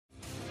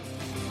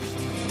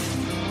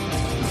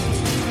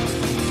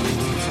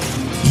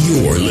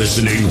You're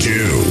listening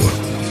to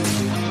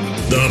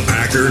the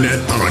Packernet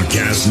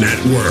Podcast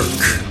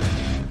Network.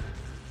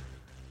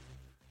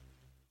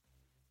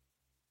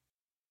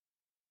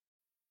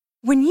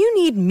 When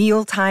you need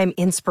mealtime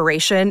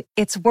inspiration,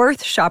 it's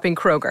worth shopping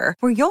Kroger,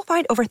 where you'll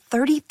find over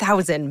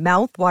 30,000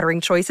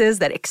 mouth-watering choices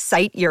that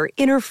excite your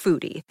inner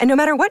foodie. And no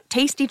matter what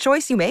tasty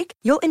choice you make,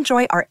 you'll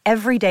enjoy our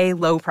everyday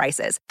low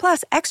prices,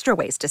 plus extra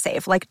ways to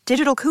save, like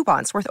digital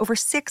coupons worth over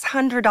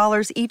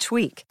 $600 each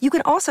week. You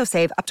can also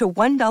save up to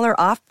 $1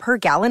 off per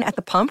gallon at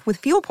the pump with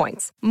fuel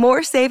points.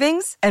 More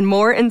savings and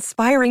more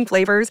inspiring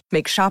flavors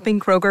make shopping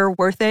Kroger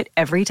worth it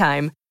every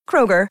time.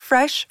 Kroger,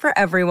 fresh for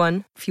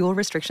everyone. Fuel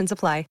restrictions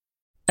apply.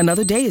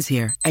 Another day is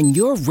here, and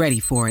you're ready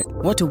for it.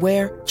 What to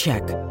wear?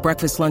 Check.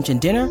 Breakfast, lunch, and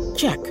dinner?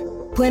 Check.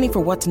 Planning for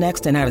what's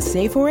next and how to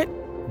save for it?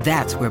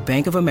 That's where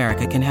Bank of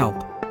America can help.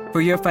 For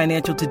your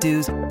financial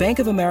to-dos, Bank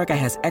of America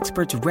has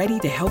experts ready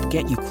to help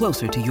get you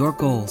closer to your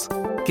goals.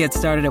 Get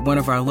started at one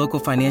of our local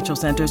financial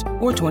centers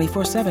or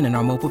 24/7 in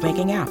our mobile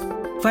banking app.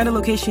 Find a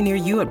location near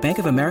you at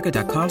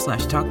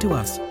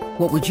bankofamerica.com/talktous.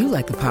 What would you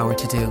like the power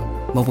to do?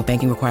 Mobile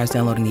banking requires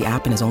downloading the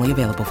app and is only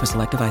available for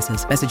select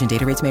devices. Message and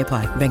data rates may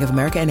apply. Bank of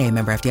America N.A.,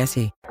 member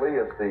FDIC.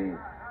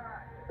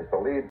 It's the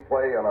lead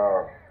play in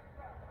our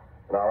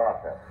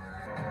offense.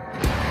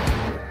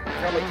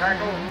 Come to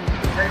tackle,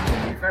 take the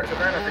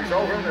defensive end. If he's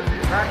over him, if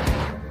he's not,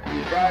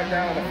 you drive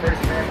down the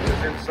first man to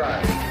his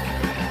inside.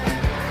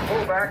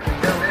 Pull back and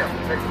get him.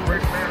 Take the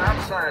first man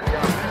outside the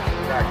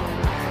offensive tackle.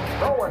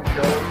 No one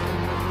goes.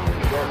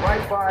 Go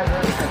right by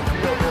them and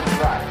field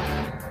inside.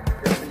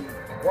 If the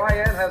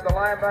YN has the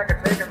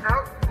linebacker taken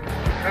out,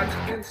 he cuts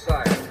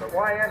inside. If the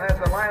YN has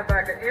the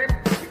linebacker in,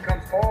 he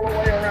comes all the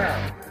way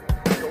around.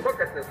 If you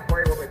look at this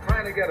play, what we're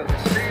trying to get is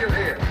a seal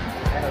here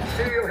and a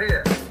seal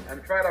here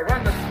and try to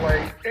run this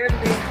play in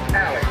the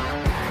alley.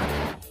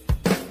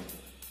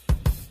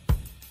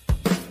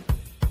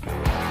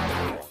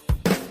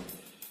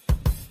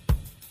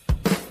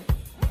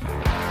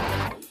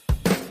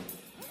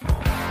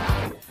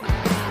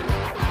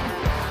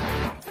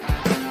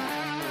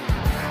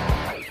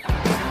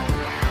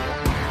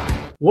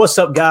 What's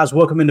up, guys?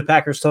 Welcome into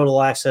Packers Total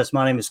Access.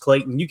 My name is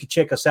Clayton. You can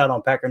check us out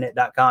on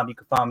Packernet.com. You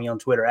can find me on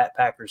Twitter at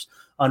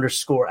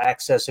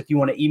Packers_access. If you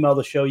want to email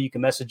the show, you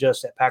can message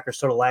us at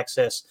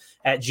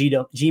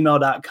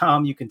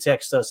PackersTotalAccess@gmail.com. You can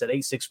text us at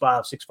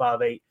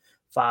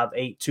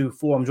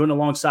 865-658-5824. I'm joined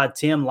alongside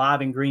Tim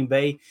live in Green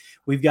Bay.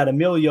 We've got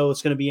Emilio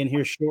that's going to be in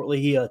here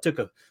shortly. He took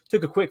a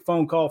quick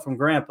phone call from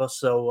Grandpa,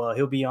 so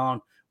he'll be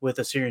on with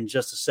us here in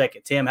just a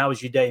second. Tim, how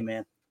was your day,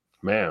 man?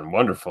 Man,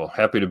 wonderful.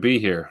 Happy to be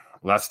here.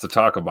 Lots to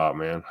talk about,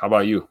 man. How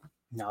about you?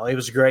 No, it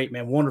was great,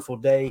 man. Wonderful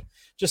day.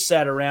 Just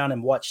sat around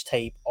and watched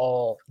tape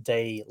all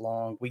day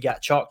long. We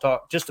got Chalk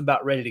Talk just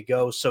about ready to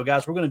go. So,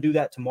 guys, we're going to do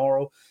that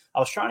tomorrow. I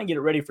was trying to get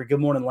it ready for Good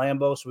Morning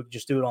Lambeau, so we could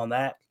just do it on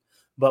that.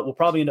 But we'll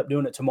probably end up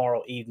doing it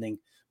tomorrow evening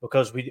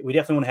because we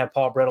definitely want to have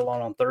Paul Brettel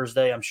on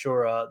Thursday. I'm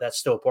sure that's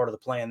still part of the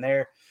plan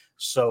there.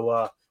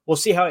 So we'll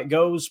see how it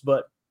goes.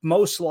 But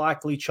most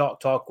likely Chalk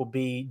Talk will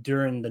be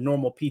during the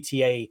normal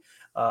PTA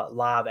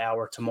live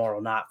hour tomorrow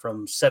night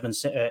from 7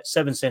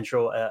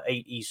 Central,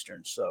 8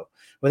 Eastern. So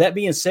with that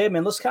being said,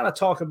 man, let's kind of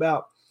talk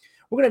about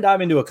 – we're going to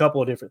dive into a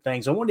couple of different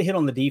things. I wanted to hit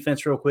on the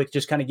defense real quick,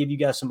 just kind of give you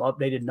guys some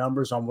updated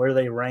numbers on where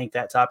they rank,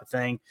 that type of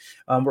thing.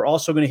 We're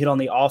also going to hit on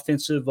the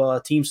offensive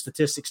team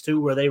statistics too,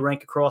 where they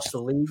rank across the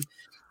league.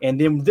 And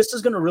then this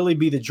is going to really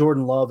be the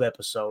Jordan Love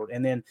episode.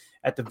 And then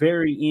at the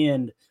very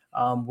end,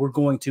 we're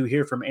going to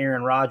hear from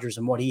Aaron Rodgers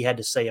and what he had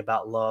to say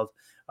about Love,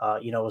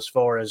 as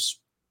far as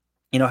 –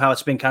 how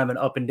it's been kind of an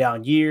up and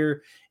down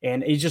year.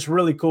 And it's just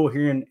really cool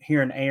hearing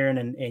Aaron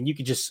and you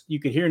could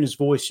hear in his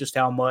voice just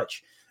how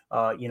much,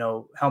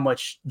 how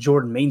much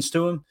Jordan means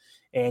to him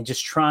and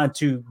just trying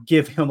to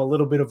give him a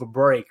little bit of a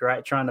break,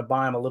 right? Trying to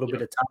buy him a little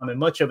bit of time. And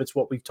much of it's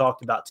what we've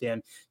talked about, Tim.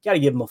 You got to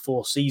give him a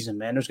full season,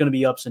 man. There's going to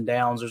be ups and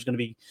downs. There's going to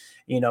be,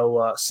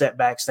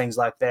 setbacks, things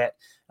like that,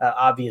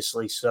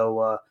 obviously.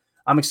 So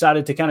I'm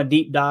excited to kind of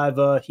deep dive,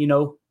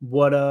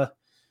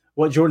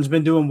 what Jordan's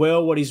been doing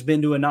well, what he's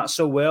been doing not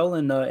so well,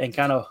 and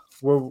kind of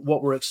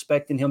what we're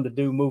expecting him to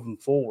do moving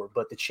forward.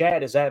 But the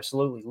chat is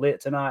absolutely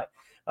lit tonight.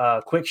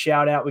 Quick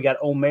shout out. We got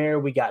Omer.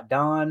 We got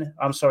Dan.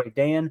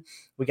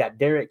 We got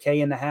Derek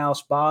K in the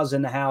house. Boz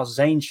in the house.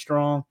 Zane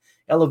Strong.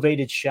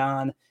 Elevated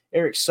Shine.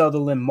 Eric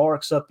Sutherland.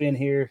 Mark's up in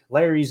here.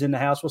 Larry's in the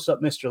house. What's up,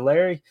 Mr.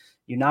 Larry?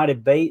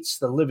 United Bates,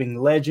 the living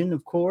legend,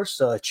 of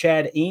course.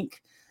 Chad Inc.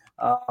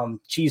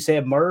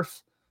 Cheesehead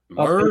Murph.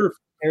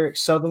 Eric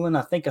Sutherland.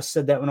 I think I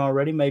said that one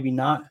already. Maybe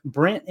not.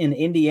 Brent in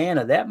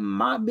Indiana. That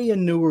might be a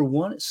newer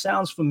one. It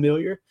sounds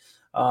familiar.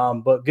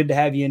 But good to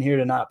have you in here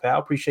tonight, pal.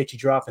 Appreciate you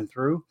dropping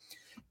through.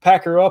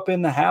 Packer up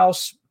in the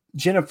house.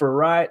 Jennifer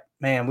Wright.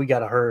 Man, we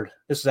got a herd.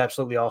 This is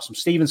absolutely awesome.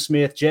 Stephen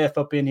Smith. Jeff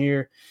up in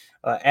here.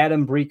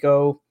 Adam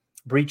Brico.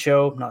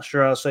 Breacho, not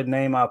sure how to say the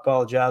name. I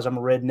apologize. I'm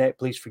a redneck.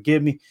 Please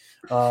forgive me.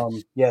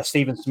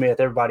 Stephen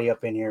Smith, everybody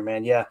up in here,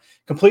 man. Yeah,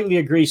 completely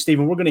agree,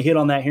 Stephen. We're going to hit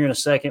on that here in a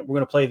second. We're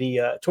going to play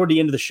toward the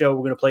end of the show,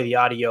 we're going to play the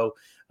audio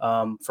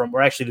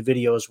or actually the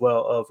video as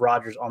well of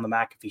Rodgers on the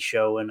McAfee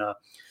show. And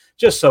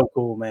just so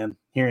cool, man,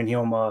 hearing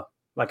him,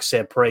 like I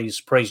said,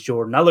 praise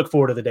Jordan. I look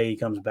forward to the day he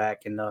comes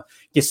back and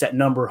gets that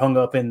number hung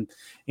up up on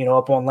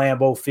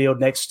Lambeau Field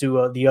next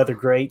to the other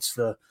greats,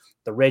 the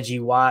Reggie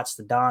Whites,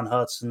 the Don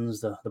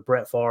Hudsons, the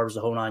Brett Favres,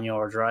 the whole 9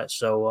 yards, right?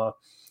 So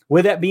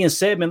with that being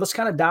said, man, let's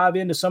kind of dive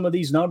into some of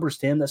these numbers,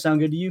 Tim. That sound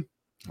good to you?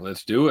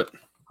 Let's do it.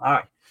 All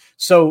right.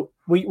 So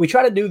we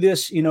try to do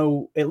this,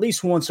 at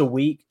least once a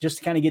week, just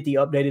to kind of get the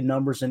updated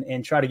numbers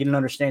and try to get an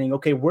understanding.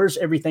 Okay, where's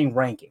everything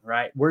ranking,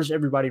 right? Where's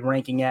everybody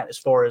ranking at as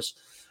far as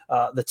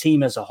the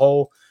team as a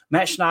whole?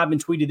 Matt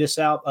Schneidman tweeted this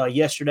out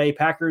yesterday.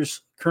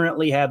 Packers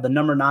currently have the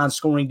number 9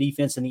 scoring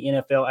defense in the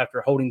NFL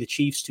after holding the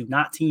Chiefs to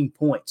 19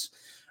 points.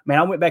 Man,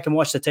 I went back and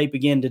watched the tape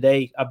again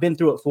today. I've been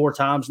through it 4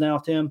 times now,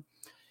 Tim.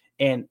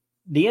 And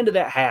the end of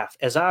that half,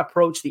 as I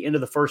approach the end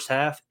of the first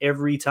half,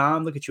 every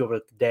time, look at you over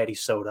at the Daddy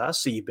Soda. I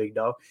see you, big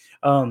dog.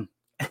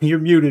 You're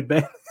muted,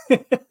 man.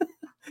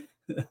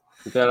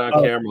 Put that on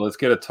camera. Let's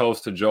get a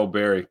toast to Joe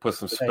Barry. Put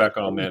some spec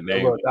on that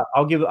name. Look,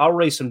 I'll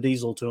raise some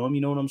diesel to him.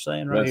 You know what I'm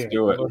saying? Right. Let's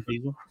do it.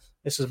 Diesel.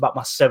 This is about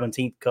my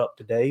 17th cup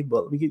today,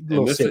 but let me get a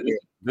little sip here.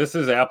 This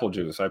is apple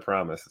juice. I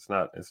promise. It's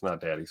not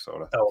Daddy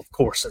Soda. Oh, of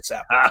course it's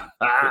apple.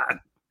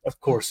 Of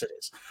course it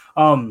is.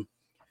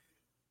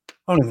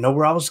 I don't even know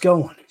where I was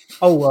going.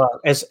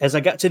 As I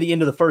got to the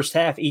end of the first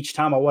half, each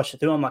time I watched it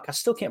through, I'm like, I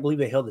still can't believe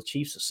they held the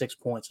Chiefs to 6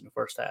 points in the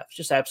first half. It's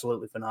just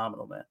absolutely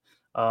phenomenal, man.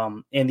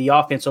 And the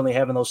offense only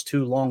having those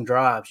 2 long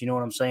drives, you know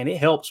what I'm saying? It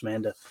helps,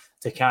 man,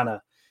 to kind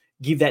of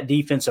give that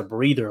defense a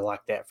breather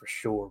like that for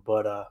sure.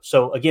 But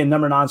so again,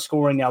 number 9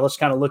 scoring. Now let's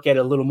kind of look at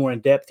it a little more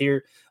in depth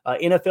here.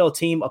 NFL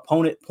team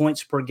opponent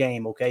points per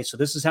game. Okay, so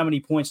this is how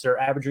many points they're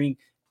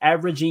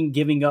averaging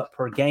giving up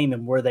per game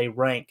and where they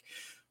rank.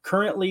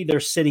 Currently,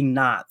 they're sitting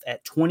 9th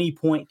at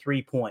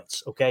 20.3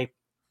 points, okay?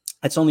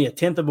 That's only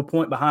 1/10 of a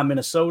point behind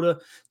Minnesota,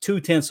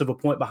 0.2 of a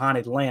point behind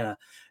Atlanta,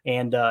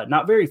 and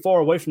not very far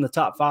away from the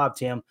top 5,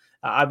 Tim.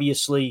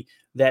 Obviously,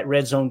 that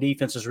red zone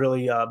defense has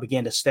really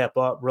began to step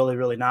up really,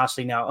 really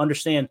nicely. Now,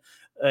 understand,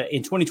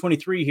 in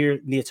 2023 here,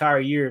 the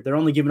entire year, they're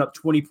only giving up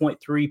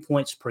 20.3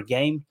 points per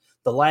game.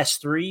 The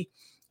last 3,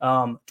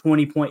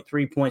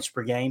 20.3 points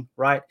per game,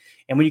 right?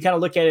 And when you kind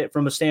of look at it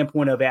from a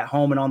standpoint of at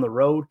home and on the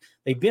road,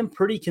 they've been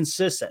pretty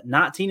consistent,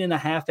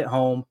 19.5 at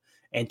home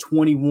and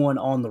 21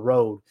 on the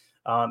road.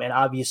 And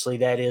obviously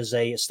that is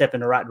a step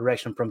in the right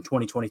direction from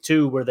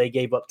 2022, where they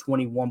gave up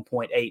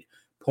 21.8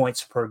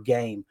 points per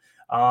game.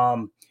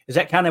 Is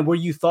that kind of where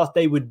you thought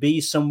they would be,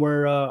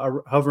 somewhere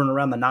hovering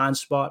around the 9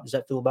 spot? Does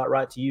that feel about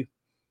right to you?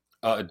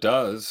 It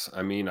does.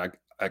 I mean, I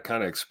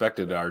kind of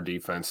expected our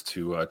defense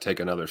to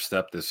take another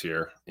step this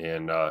year.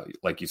 And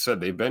like you said,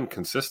 they've been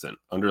consistent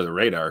under the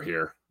radar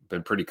here,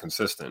 been pretty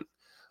consistent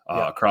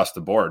across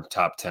the board,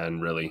 top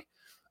 10 really.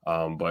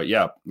 But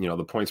yeah,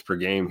 the points per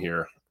game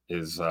here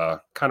is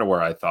kind of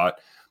where I thought.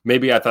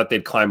 Maybe I thought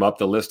they'd climb up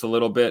the list a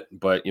little bit,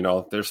 but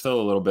there's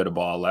still a little bit of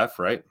ball left,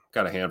 right?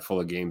 Got a handful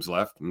of games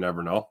left. You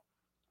never know.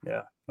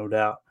 Yeah, no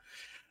doubt.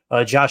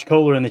 Josh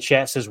Kohler in the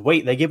chat says,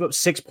 wait, they gave up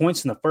 6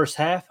 points in the first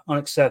half?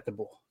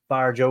 Unacceptable.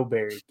 Fire Joe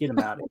Barry. Get him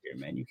out of here,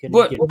 man. You can't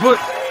get him. Who do you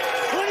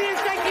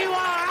think you are?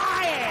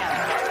 I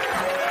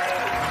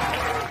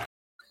am.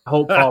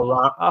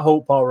 I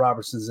hope Paul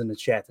Robertson's in the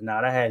chat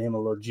tonight. I had him a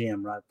little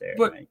gem right there.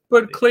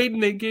 But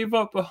Clayton, they gave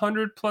up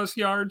 100+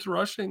 yards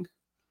rushing.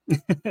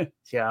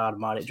 Yeah,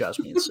 automatic drives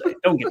me insane.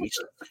 Don't get me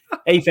started.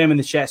 AFAM in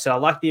the chat said, I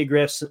like the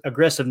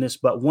aggressiveness,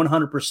 but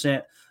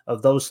 100%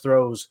 of those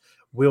throws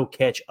will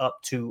catch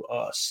up to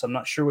us. I'm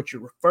not sure what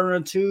you're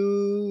referring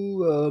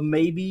to.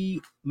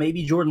 Maybe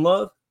Jordan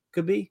Love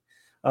could be.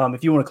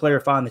 If you want to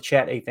clarify in the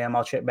chat, AFAM,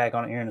 I'll check back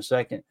on it here in a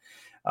second.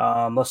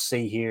 Let's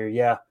see here.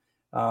 Yeah.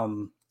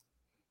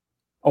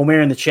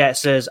 Omer in the chat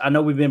says, I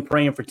know we've been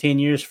praying for 10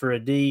 years for a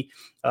D,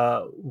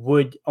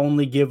 would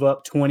only give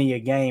up 20 a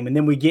game. And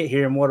then we get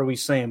here and what are we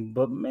saying?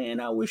 But, man,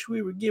 I wish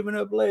we were giving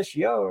up less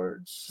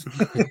yards.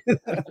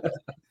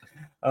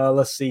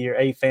 Let's see here.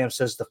 AFAM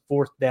says the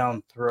 4th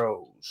down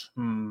throws.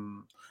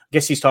 I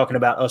guess he's talking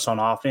about us on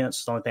offense.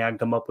 It's the only thing I can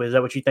come up with. Is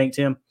that what you think,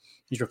 Tim,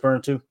 he's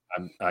referring to?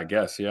 I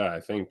guess, yeah,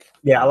 I think.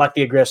 Yeah, I like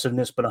the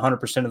aggressiveness, but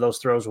 100% of those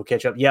throws will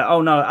catch up. Yeah,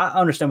 oh, no, I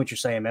understand what you're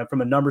saying, man. From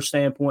a number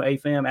standpoint,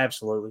 AFAM,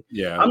 absolutely.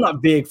 Yeah. I'm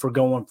not big for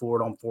going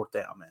for it on 4th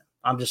down, man.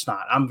 I'm just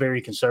not. I'm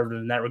very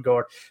conservative in that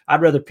regard.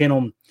 I'd rather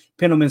pin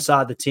them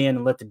inside the 10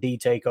 and let the D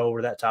take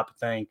over, that type of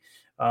thing.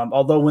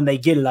 Although when they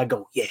get it, I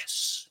go,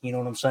 yes. You know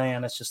what I'm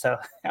saying? That's just how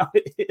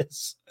it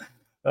is.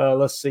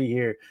 Let's see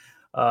here.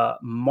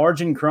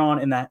 Margin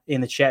Cron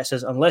in the chat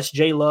says, unless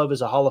J Love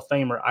is a Hall of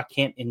Famer, I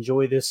can't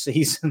enjoy this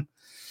season.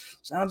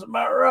 Sounds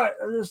about right.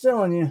 I'm just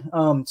telling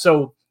you.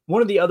 So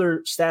one of the other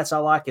stats I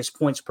like is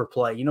points per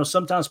play.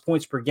 Sometimes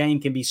points per game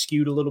can be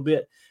skewed a little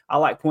bit. I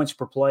like points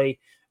per play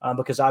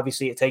because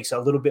obviously it takes a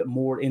little bit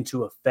more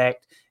into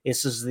effect.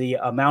 This is the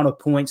amount of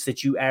points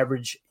that you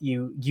average,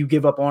 you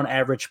give up on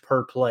average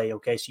per play.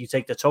 Okay, so you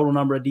take the total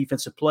number of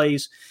defensive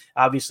plays,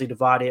 obviously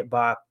divide it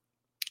by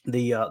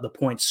the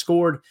points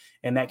scored,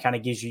 and that kind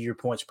of gives you your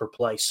points per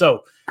play.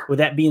 So with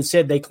that being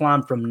said, they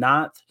climbed from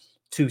 9th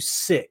to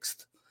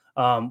 6th.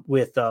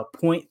 with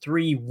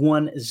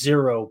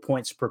 0.310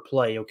 points per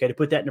play. Okay, to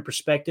put that into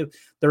perspective,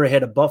 they're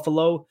ahead of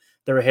Buffalo.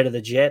 They're ahead of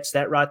the Jets.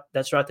 That's right.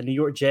 The New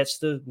York Jets,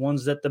 the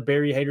ones that the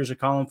Barry haters are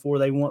calling for.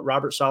 They want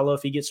Robert Saleh.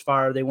 If he gets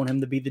fired, they want him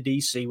to be the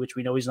DC, which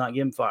we know he's not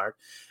getting fired.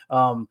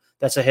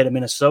 That's ahead of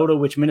Minnesota,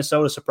 which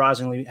Minnesota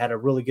surprisingly had a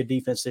really good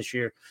defense this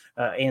year,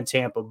 and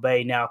Tampa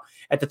Bay. Now,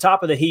 at the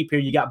top of the heap here,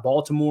 you got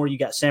Baltimore, you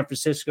got San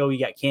Francisco, you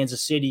got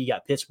Kansas City, you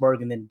got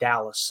Pittsburgh, and then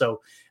Dallas. So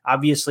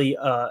obviously,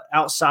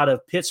 outside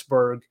of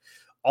Pittsburgh,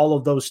 all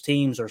of those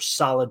teams are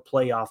solid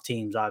playoff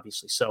teams,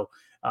 obviously. So,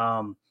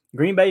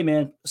 Green Bay,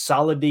 man,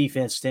 solid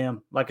defense,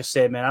 Tim. Like I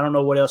said, man, I don't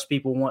know what else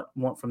people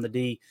want from the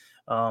D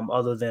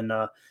other than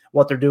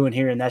what they're doing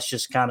here, and that's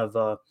just kind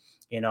of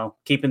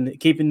keeping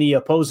the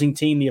opposing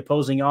team, the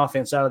opposing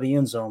offense out of the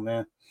end zone,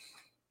 man.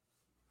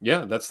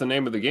 Yeah, that's the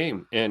name of the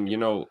game, and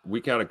we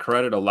got to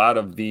credit a lot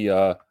of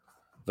the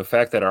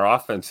fact that our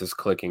offense is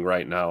clicking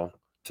right now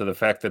to the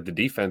fact that the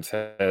defense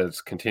has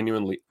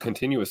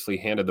continuously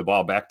handed the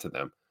ball back to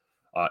them.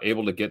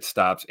 Able to get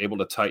stops, able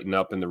to tighten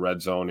up in the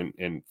red zone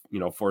and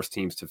force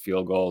teams to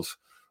field goals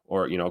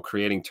or,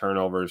 creating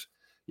turnovers.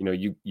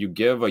 You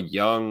give a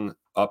young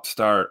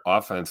upstart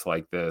offense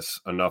like this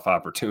enough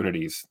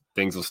opportunities,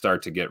 things will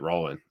start to get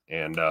rolling.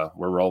 And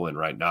we're rolling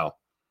right now.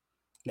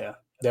 Yeah,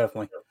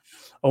 definitely.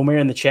 Omer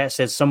in the chat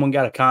says someone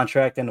got a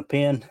contract and a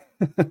pen.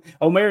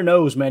 Omer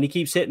knows, man. He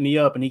keeps hitting me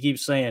up and he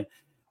keeps saying,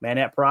 man,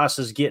 that price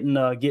is getting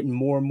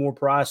more and more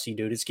pricey,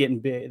 dude. It's getting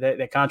big.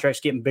 That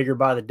contract's getting bigger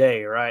by the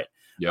day, right?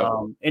 Yep.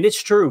 And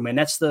it's true, man.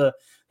 That's the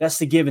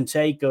give and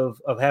take of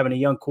having a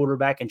young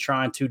quarterback and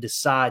trying to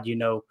decide,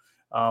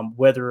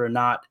 whether or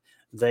not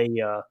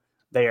they are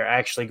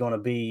actually going to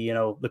be,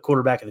 the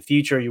quarterback of the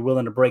future. You're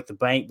willing to break the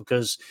bank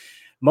because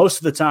most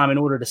of the time, in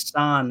order to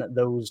sign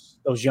those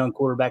young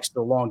quarterbacks to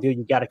a long deal,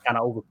 you got to kind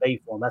of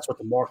overpay for them. That's what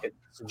the market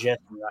is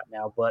suggesting right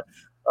now. But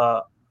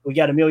we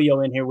got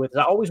Emilio in here with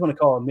us. I always want to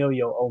call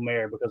Emilio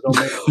Omer because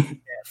Omer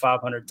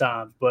 500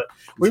 times. But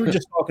we were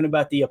just talking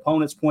about the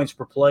opponent's points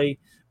per play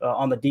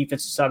on the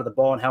defensive side of the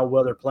ball and how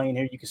well they're playing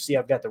here. You can see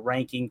I've got the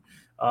ranking.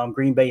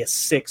 Green Bay is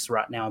 6th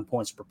right now in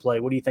points per play.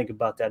 What do you think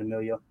about that,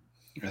 Emilio?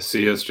 I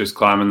see us just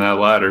climbing that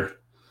ladder.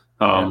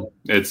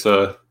 It's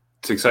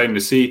exciting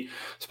to see,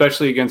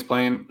 especially against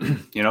playing,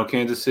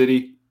 Kansas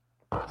City.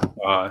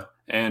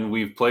 And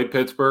we've played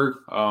Pittsburgh.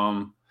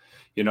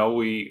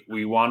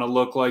 We want to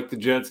look like the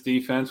Jets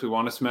defense. We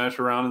want to smash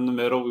around in the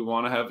middle. We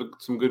want to have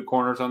some good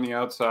corners on the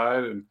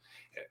outside. And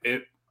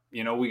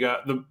we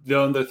got the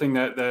other thing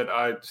that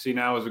I see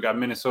now is we got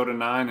Minnesota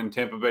 9 and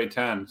Tampa Bay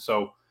 10.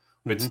 So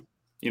it's,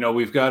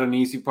 we've got an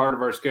easy part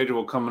of our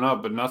schedule coming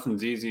up, but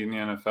nothing's easy in the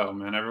NFL,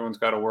 man. Everyone's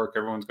got to work.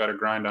 Everyone's got to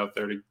grind out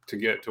there to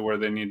get to where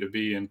they need to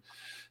be. And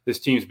this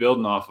team's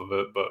building off of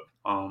it, but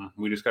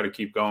we just got to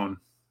keep going.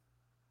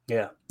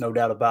 Yeah, no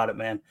doubt about it,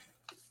 man.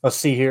 Let's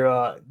see here.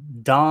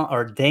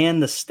 Dan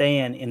the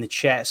Stan in the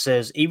chat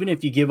says, even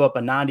if you give up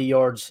a 90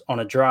 yards on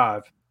a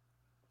drive,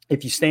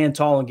 if you stand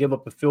tall and give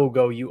up a field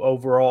goal, you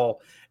overall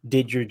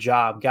did your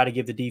job. Got to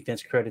give the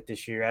defense credit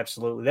this year.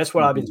 Absolutely. That's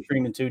what I've been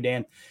screaming too,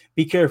 Dan.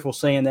 Be careful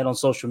saying that on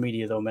social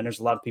media, though, man. There's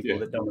a lot of people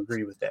that don't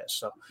agree with that.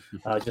 So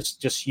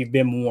just you've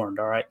been warned,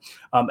 all right?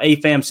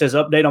 AFAM says,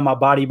 update on my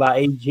body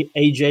by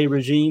AJ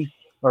regime.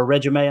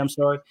 I'm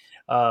sorry.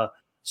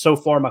 So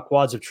far, my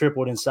quads have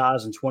tripled in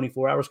size in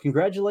 24 hours.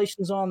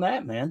 Congratulations on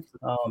that, man.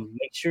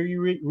 Make sure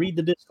you read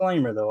the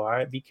disclaimer, though, all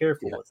right? Be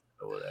careful with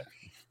it over there.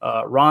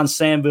 Ron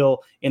Sanville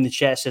in the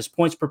chat says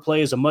points per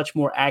play is a much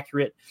more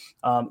accurate.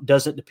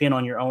 Doesn't depend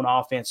on your own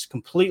offense.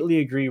 Completely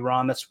agree,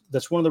 Ron.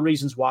 That's one of the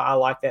reasons why I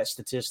like that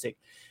statistic.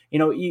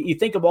 You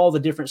think of all the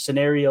different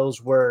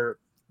scenarios where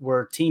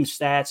team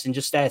stats and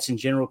just stats in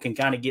general can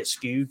kind of get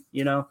skewed.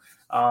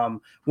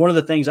 One of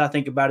the things I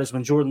think about is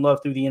when Jordan Love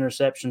threw the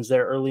interceptions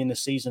there early in the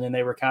season and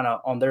they were kind of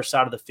on their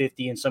side of the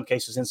 50, in some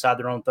cases inside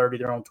their own 30,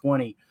 their own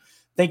 20.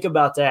 Think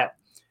about that.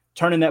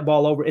 Turning that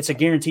ball over, it's a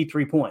guaranteed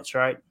 3 points,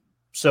 right?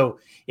 So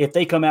if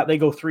they come out, they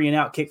go 3 and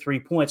out, kick 3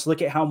 points,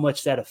 look at how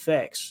much that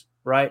affects,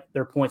 right,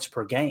 their points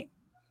per game.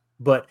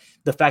 But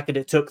the fact that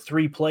it took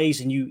 3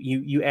 plays and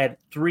you add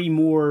 3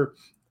 more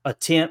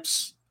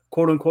attempts,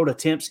 quote unquote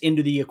attempts,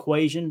 into the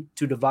equation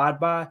to divide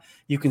by,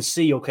 you can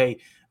see, okay,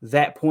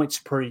 that points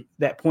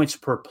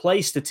per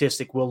play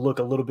statistic will look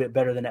a little bit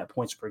better than that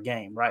points per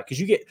game, right? Because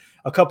you get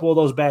a couple of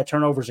those bad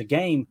turnovers a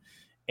game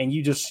and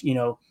you just,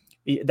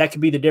 that could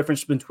be the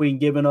difference between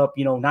giving up,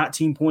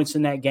 19 points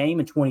in that game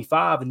and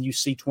 25, and you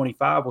see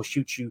 25 will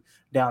shoot you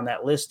down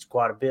that list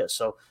quite a bit.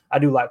 So I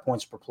do like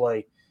points per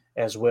play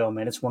as well,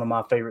 man. It's one of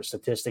my favorite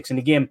statistics. And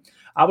again,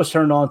 I was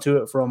turned on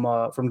to it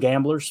from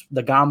gamblers,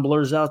 the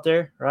gamblers out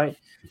there, right?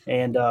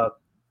 And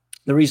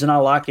the reason I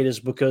like it is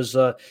because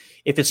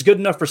if it's good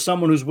enough for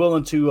someone who's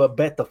willing to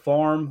bet the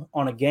farm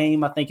on a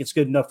game, I think it's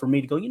good enough for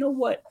me to go, you know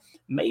what?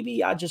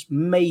 Maybe I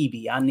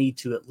need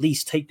to at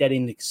least take that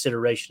into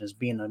consideration as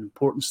being an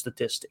important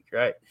statistic,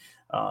 right?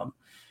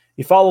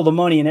 You follow the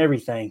money and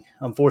everything,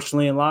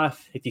 unfortunately, in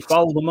life. If you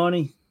follow the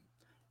money,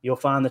 you'll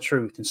find the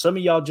truth. And some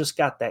of y'all just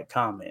got that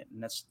comment,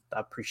 and I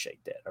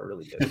appreciate that. I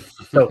really do.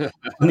 So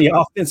on the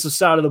offensive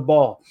side of the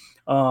ball,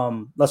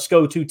 let's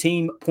go to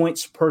team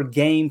points per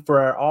game for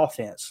our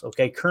offense.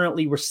 Okay,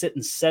 currently we're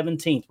sitting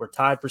 17th. We're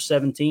tied for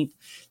 17th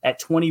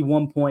at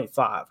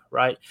 21.5,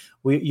 right?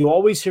 You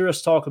always hear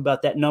us talk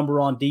about that number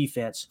on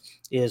defense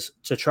is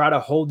to try to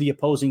hold the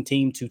opposing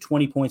team to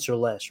 20 points or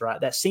less, right?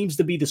 That seems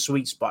to be the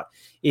sweet spot.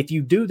 If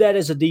you do that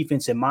as a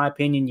defense, in my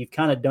opinion, you've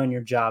kind of done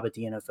your job at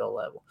the NFL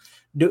level.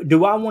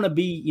 Do I want to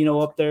be,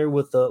 up there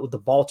with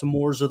the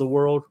Baltimores of the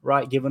world,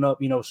 right? Giving up,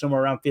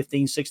 somewhere around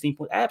 15, 16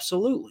 points?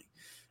 Absolutely.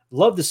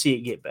 Love to see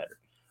it get better.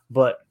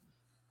 But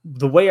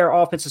the way our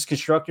offense is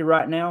constructed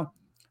right now,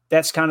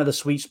 that's kind of the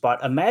sweet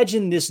spot.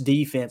 Imagine this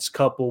defense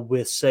coupled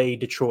with, say,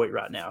 Detroit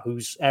right now,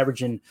 who's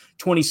averaging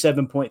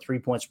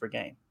 27.3 points per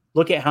game.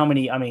 Look at how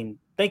many,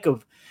 think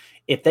of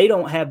if they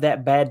don't have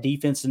that bad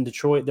defense in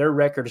Detroit, their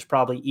record is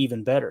probably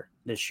even better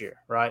this year,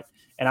 right?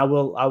 And I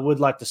would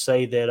like to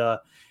say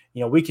that,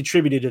 we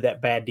contributed to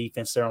that bad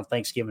defense there on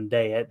Thanksgiving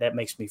Day. That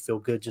makes me feel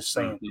good just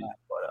saying that.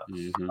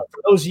 But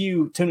for those of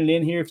you tuning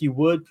in here, if you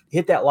would,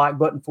 hit that like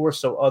button for us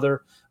so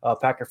other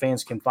Packer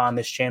fans can find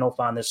this channel,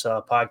 find this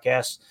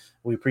podcast.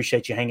 We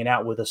appreciate you hanging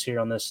out with us here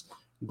on this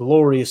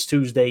glorious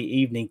Tuesday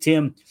evening.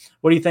 Tim,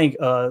 what do you think?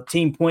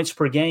 Team points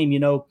per game,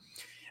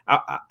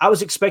 I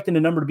was expecting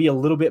the number to be a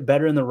little bit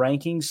better in the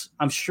rankings.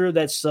 I'm sure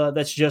that's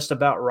just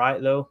about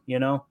right, though.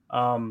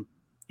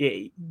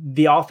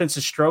 The offense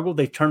has struggled.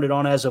 They've turned it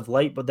on as of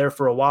late, but there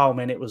for a while,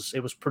 man, it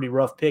was pretty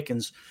rough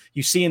pickings.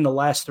 You see in the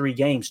last 3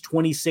 games,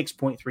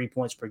 26.3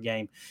 points per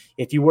game.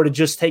 If you were to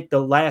just take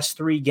the last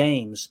 3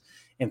 games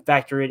and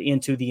factor it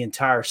into the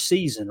entire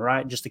season,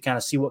 right, just to kind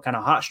of see what kind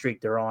of hot streak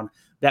they're on,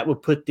 that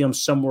would put them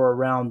somewhere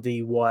around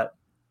the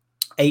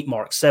 8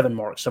 mark, 7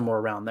 mark, somewhere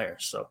around there.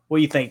 So what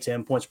do you think,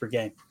 Tim, points per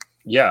game?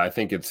 Yeah, I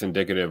think it's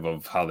indicative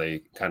of how they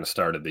kind of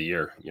started the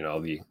year,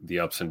 the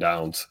ups and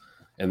downs.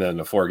 And then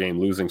the 4-game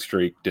losing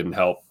streak didn't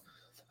help.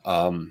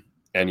 And,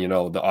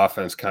 the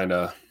offense kind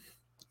of,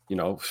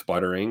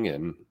 sputtering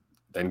and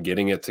then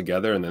getting it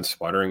together and then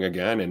sputtering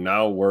again. And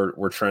now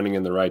we're trending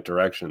in the right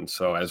direction.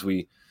 So as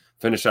we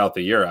finish out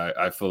the year,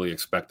 I fully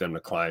expect them to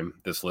climb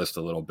this list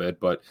a little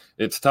bit. But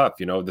it's tough.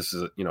 This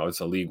is, it's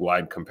a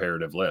league-wide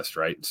comparative list,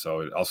 right?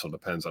 So it also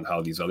depends on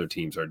how these other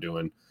teams are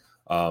doing.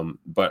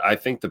 But I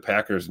think the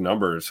Packers'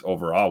 numbers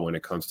overall, when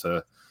it comes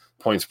to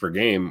points per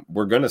game,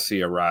 we're going to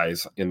see a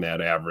rise in that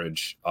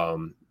average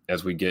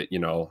as we get,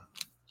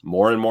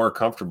 more and more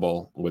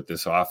comfortable with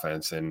this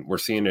offense. And we're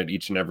seeing it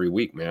each and every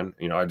week, man.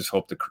 I just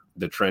hope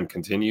the trend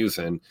continues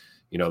and,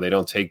 they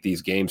don't take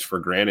these games for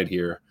granted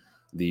here.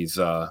 These,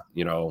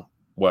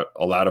 what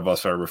a lot of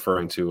us are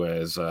referring to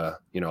as,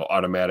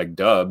 automatic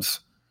dubs.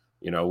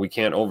 We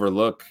can't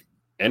overlook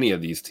any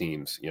of these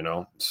teams,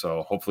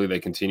 so hopefully they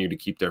continue to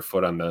keep their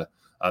foot on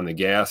the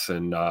gas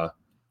and,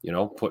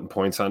 putting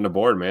points on the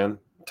board, man.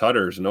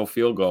 Tutters, no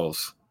field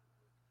goals.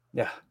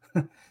 Yeah,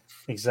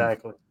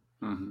 exactly.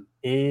 Mm-hmm.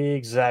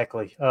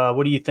 Exactly.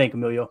 What do you think,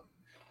 Emilio?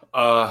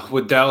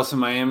 With Dallas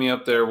and Miami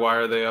up there, why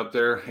are they up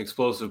there?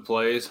 Explosive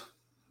plays.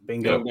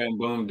 Bingo. Bang, bang,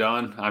 boom,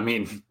 done.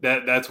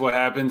 That's what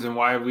happens, and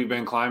why have we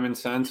been climbing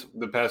since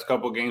the past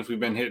couple of games? We've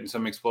been hitting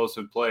some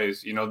explosive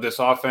plays. This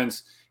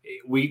offense,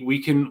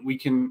 we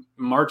can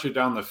march it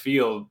down the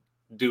field.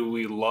 Do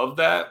we love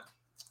that?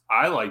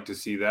 I like to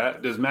see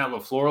that. Does Matt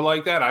LaFleur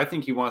like that? I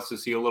think he wants to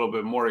see a little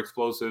bit more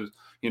explosives,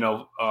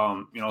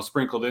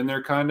 sprinkled in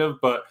there kind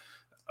of. But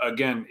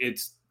again,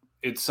 it's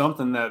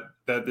something that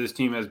this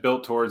team has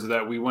built towards,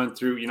 that we went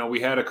through. We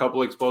had a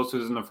couple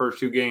explosives in the first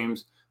 2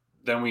 games.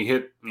 Then we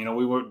hit,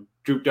 we were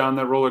drooped down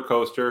that roller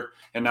coaster,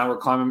 and now we're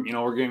climbing,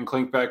 we're getting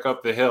clinked back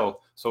up the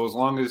hill. So as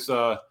long as,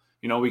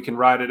 we can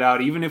ride it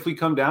out, even if we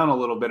come down a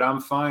little bit,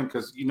 I'm fine.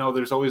 Because,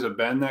 there's always a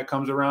bend that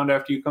comes around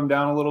after you come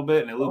down a little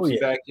bit and it loops you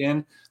back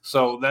in.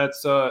 So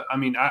that's,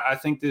 I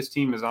think this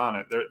team is on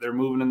it. They're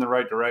moving in the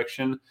right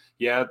direction.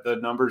 Yeah, the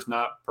number's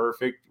not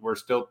perfect. We're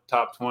still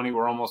top 20.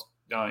 We're almost,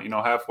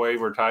 halfway.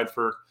 We're tied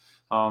for,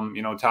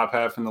 top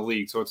half in the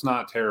league. So it's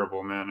not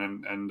terrible,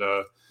 man. And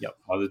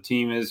the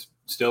team is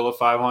still a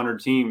 500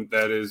 team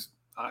that is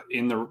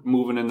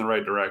moving in the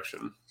right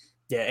direction.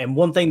 Yeah, and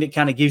one thing that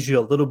kind of gives you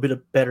a little bit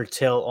of better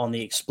tell on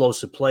the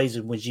explosive plays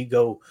is when you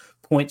go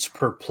points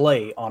per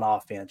play on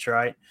offense,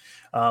 right?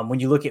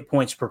 When you look at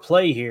points per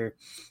play here,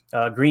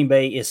 Green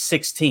Bay is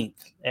 16th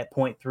at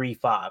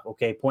 0.35,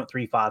 okay,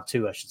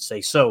 0.352, I should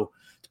say. So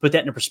to put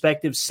that into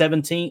perspective,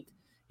 17th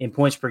in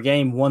points per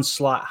game, 1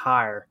 slot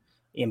higher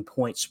in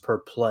points per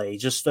play.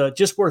 Just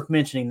worth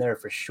mentioning there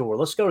for sure.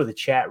 Let's go to the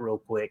chat real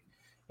quick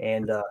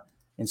and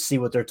see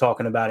what they're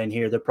talking about in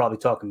here. They're probably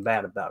talking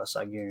bad about us,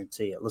 I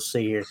guarantee it. Let's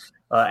see here.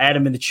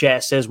 Adam in the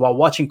chat says, while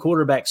watching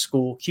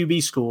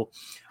QB school,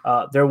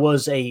 there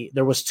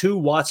was 2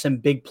 Watson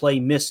big play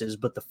misses,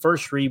 but the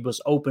first read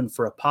was open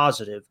for a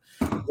positive.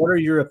 What are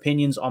your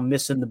opinions on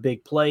missing the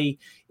big play?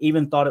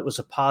 Even thought it was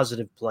a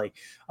positive play.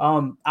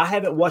 I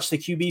haven't watched the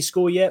QB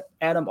school yet,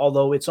 Adam,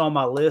 although it's on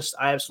my list.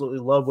 I absolutely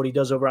love what he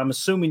does over. I'm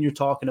assuming you're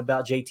talking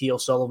about JT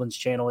O'Sullivan's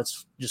channel.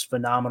 It's just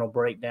phenomenal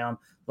breakdown.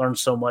 Learned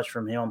so much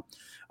from him.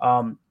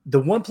 The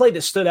one play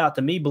that stood out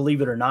to me,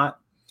 believe it or not,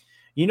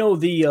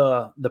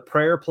 the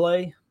prayer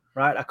play,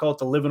 right? I call it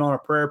the living on a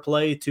prayer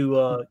play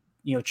to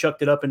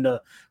chucked it up into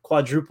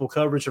quadruple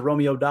coverage to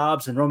Romeo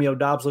Doubs, and Romeo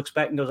Doubs looks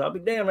back and goes, "I'll be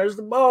damned, there's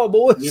the ball,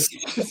 boys."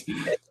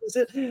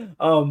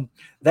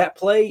 That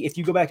play, if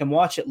you go back and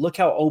watch it, look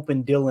how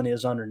open Dillon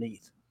is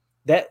underneath.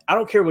 That I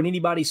don't care what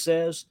anybody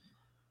says.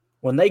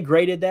 When they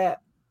graded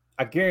that,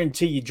 I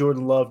guarantee you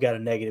Jordan Love got a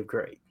negative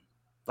grade.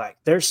 Like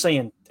they're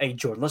saying, "Hey,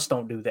 Jordan, let's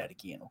don't do that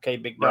again." Okay,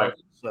 big dog. Right.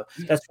 So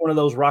that's one of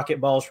those rocket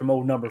balls from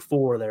old number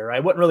 4 there, right?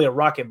 It wasn't really a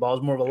rocket ball, it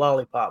was more of a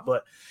lollipop.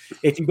 But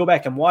if you go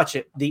back and watch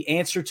it, the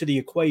answer to the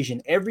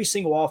equation, every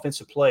single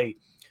offensive play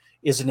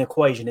is an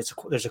equation.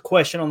 There's a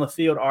question on the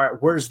field. All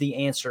right, where's the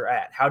answer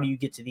at? How do you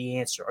get to the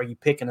answer? Are you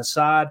picking a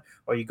side?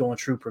 Are you going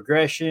true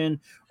progression?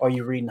 Are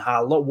you reading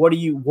high-low?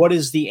 What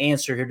is the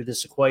answer here to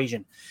this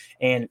equation?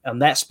 And on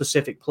that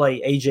specific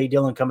play, A.J.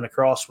 Dillon coming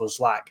across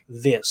was like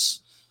this,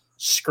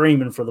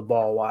 screaming for the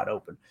ball wide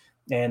open.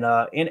 And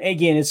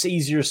again, it's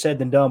easier said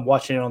than done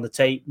watching it on the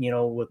tape,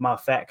 with my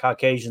fat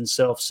Caucasian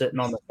self sitting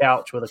on the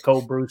couch with a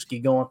cold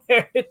brewski going,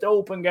 hit the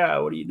open guy.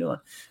 What are you doing?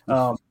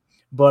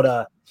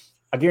 But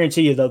I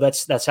guarantee you, though,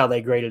 that's how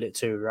they graded it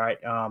too, right?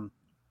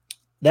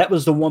 That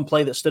was the one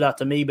play that stood out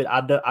to me, but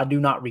I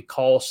do not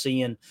recall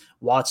seeing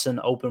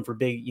Watson open for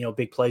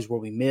big plays where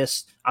we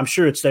missed. I'm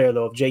sure it's there,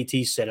 though. If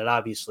JT said it,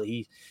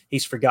 obviously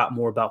he's forgot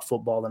more about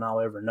football than I'll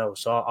ever know.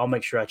 So I'll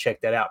make sure I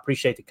check that out.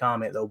 Appreciate the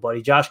comment, though,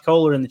 buddy. Josh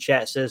Kohler in the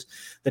chat says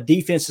the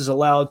defense has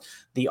allowed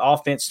the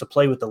offense to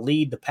play with the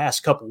lead the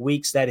past couple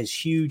weeks. That is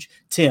huge.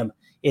 Tim,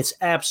 it's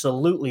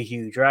absolutely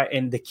huge, right?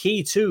 And the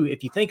key, too,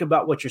 if you think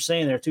about what you're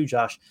saying there, too,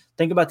 Josh,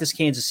 think about this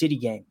Kansas City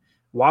game.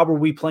 Why were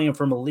we playing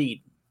from a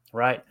lead,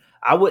 right?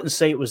 I wouldn't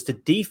say it was the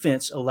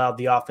defense allowed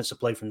the offense to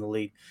play from the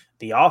lead.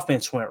 The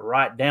offense went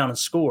right down and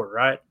scored,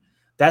 right?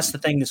 That's the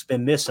thing that's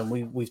been missing.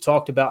 We've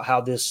talked about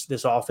how this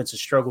offense has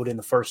struggled in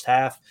the first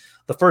half,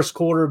 the first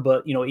quarter,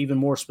 but even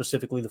more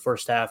specifically the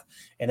first half,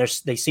 and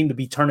they seem to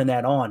be turning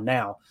that on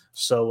now.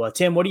 So,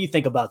 Tim, what do you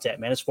think about that,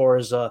 man? As far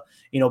as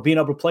being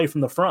able to play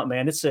from the front,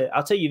 man,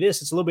 I'll tell you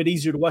this: it's a little bit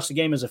easier to watch the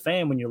game as a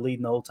fan when you're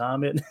leading the whole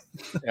time.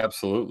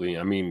 Absolutely.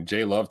 I mean,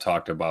 Jay Love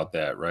talked about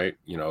that, right?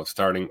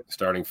 Starting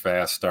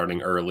fast,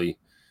 starting early.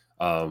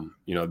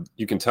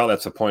 You can tell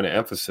that's a point of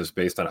emphasis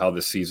based on how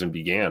this season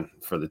began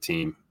for the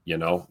team.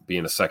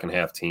 Being a second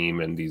half team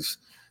and these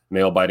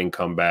nail biting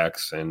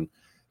comebacks, and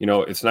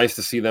it's nice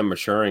to see them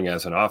maturing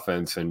as an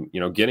offense and,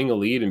 getting a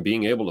lead and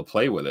being able to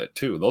play with it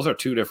too. Those are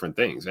two different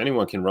things.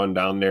 Anyone can run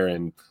down there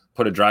and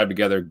put a drive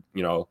together,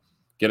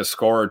 get a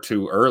score or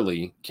two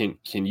early.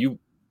 Can you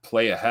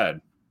play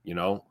ahead?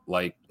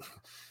 I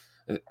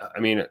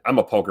mean, I'm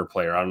a poker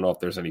player. I don't know if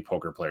there's any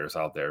poker players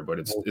out there, but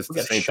it's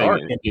the same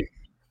thing.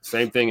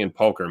 Same thing in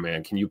poker,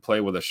 man. Can you play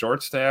with a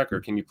short stack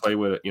or can you play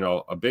with,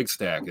 a big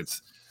stack?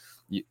 It's,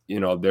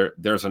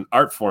 there's an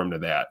art form to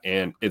that.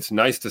 And it's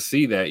nice to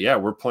see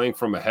that, we're playing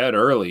from ahead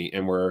early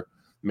and we're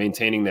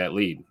maintaining that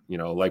lead.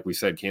 Like we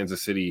said,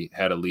 Kansas City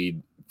had a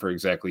lead for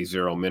exactly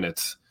 0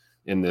 minutes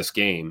in this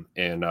game.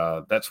 And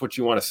that's what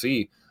you want to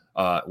see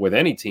with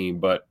any team.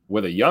 But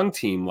with a young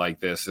team like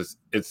this,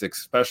 it's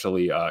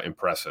especially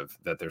impressive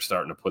that they're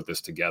starting to put this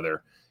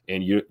together.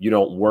 And you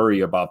don't worry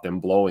about them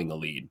blowing a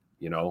lead.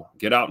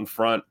 Get out in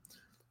front,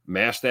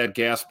 mash that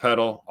gas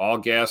pedal, all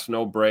gas,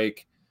 no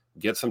brake,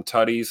 get some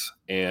tutties,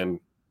 and,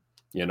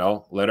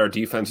 let our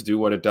defense do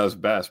what it does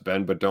best,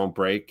 bend but don't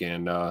break.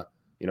 And,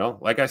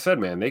 like I said,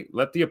 man, they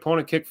let the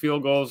opponent kick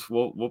field goals.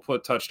 We'll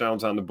put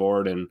touchdowns on the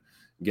board and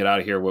get out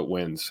of here with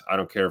wins. I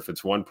don't care if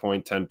it's 1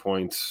 point, 10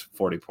 points,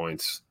 40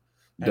 points.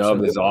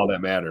 Dub is all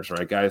that matters,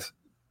 right, guys?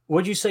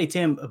 What'd you say,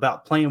 Tim,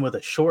 about playing with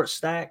a short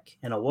stack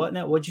and a what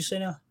now? What'd you say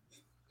now?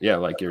 Yeah,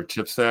 like your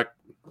chip stack.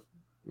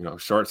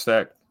 Short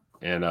stack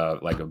and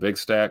like a big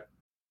stack.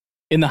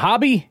 In the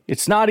hobby,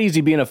 it's not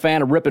easy being a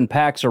fan of ripping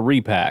packs or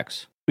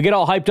repacks. We get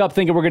all hyped up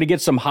thinking we're going to get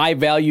some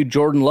high-value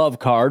Jordan Love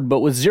card,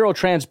 but with zero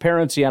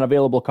transparency on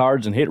available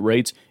cards and hit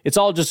rates, it's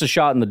all just a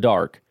shot in the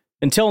dark.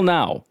 Until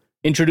now,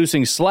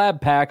 introducing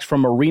slab packs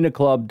from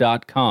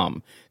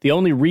arenaclub.com, the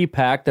only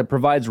repack that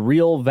provides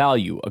real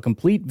value, a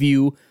complete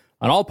view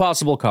on all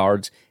possible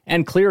cards,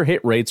 and clear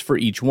hit rates for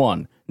each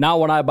one. Now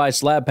when I buy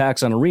slab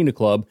packs on Arena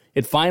Club,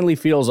 it finally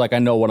feels like I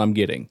know what I'm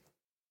getting.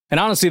 And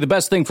honestly, the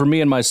best thing for me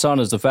and my son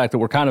is the fact that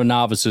we're kind of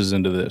novices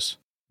into this.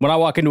 When I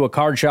walk into a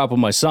card shop with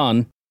my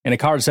son, and a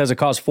card says it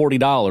costs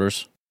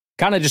 $40,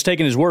 kind of just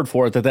taking his word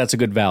for it that that's a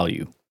good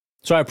value.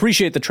 So I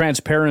appreciate the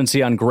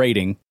transparency on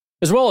grading,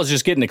 as well as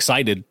just getting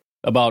excited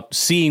about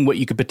seeing what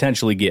you could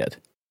potentially get.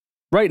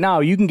 Right now,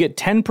 you can get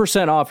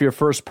 10% off your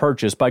first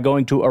purchase by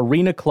going to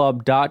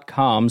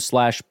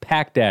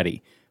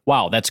arenaclub.com/packdaddy.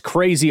 Wow, that's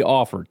crazy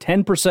offer.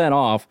 10%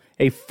 off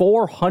a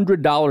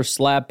 $400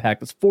 slab pack.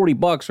 That's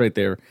 $40 right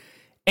there.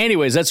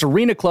 Anyways, that's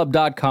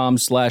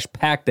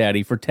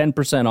arenaclub.com/packdaddy for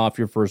 10% off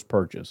your first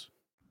purchase.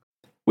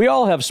 We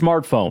all have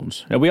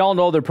smartphones, and we all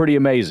know they're pretty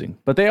amazing,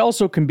 but they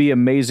also can be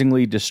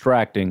amazingly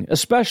distracting,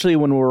 especially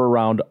when we're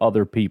around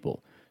other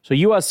people. So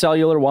US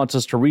Cellular wants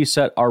us to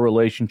reset our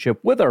relationship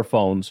with our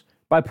phones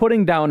by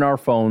putting down our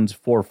phones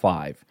for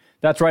 $5.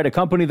 That's right, a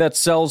company that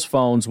sells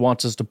phones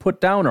wants us to put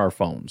down our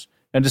phones.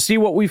 And to see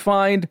what we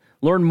find,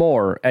 learn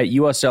more at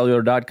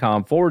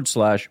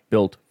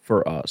uscellular.com/built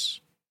for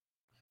us.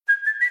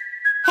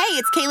 Hey,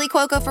 it's Kaylee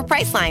Cuoco for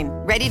Priceline.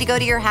 Ready to go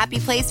to your happy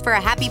place for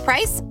a happy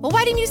price? Well,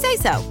 why didn't you say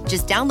so?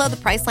 Just download the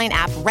Priceline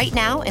app right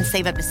now and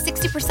save up to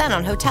 60%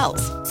 on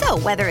hotels. So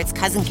whether it's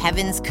Cousin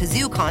Kevin's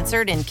Kazoo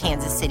Concert in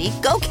Kansas City,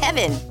 go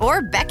Kevin,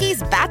 or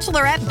Becky's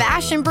Bachelorette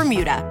Bash in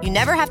Bermuda, you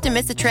never have to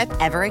miss a trip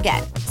ever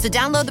again. So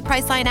download the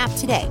Priceline app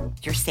today.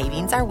 Your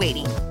savings are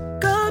waiting.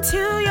 Go to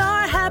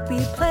your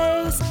happy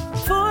place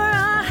for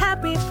a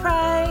happy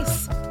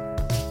price.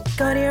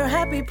 Go to your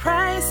happy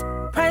price,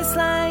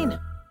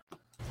 Priceline.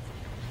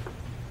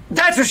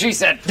 That's what she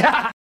said.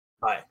 All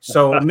right.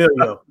 So,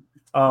 Emilio,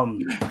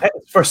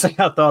 first thing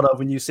I thought of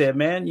when you said,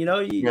 man,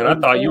 I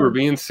thought you were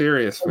being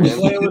serious, man. You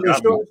playing with a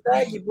short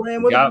stack, you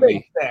playing with a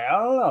big stack. I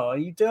don't know.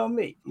 You tell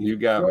me. You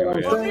got me,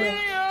 man.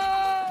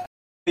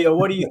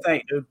 What do you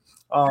think, dude?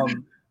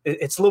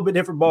 It's a little bit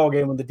different ball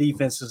game when the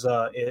defense is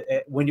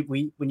when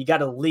you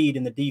got a lead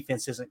and the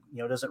defense doesn't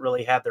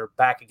really have their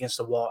back against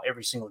the wall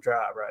every single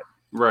drive, right?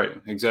 Right,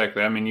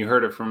 exactly. I mean, you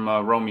heard it from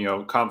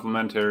Romeo.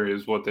 Complementary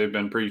is what they've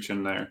been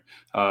preaching there.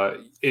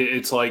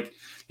 It's like,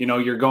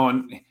 you're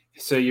going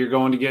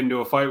to get into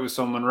a fight with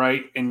someone,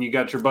 right? And you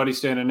got your buddy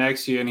standing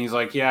next to you, and he's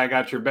like, "Yeah, I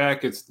got your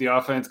back." It's the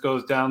offense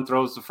goes down,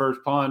 throws the first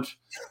punch,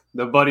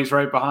 the buddy's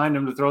right behind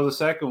him to throw the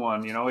second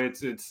one.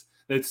 It's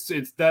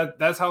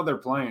that's how they're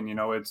playing.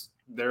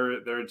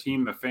 They're a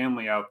team, a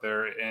family out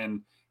there,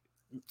 and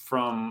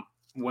from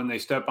when they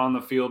step on the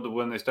field to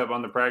when they step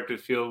on the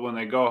practice field, when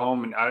they go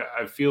home. And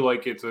I feel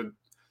like it's a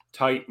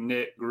tight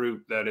knit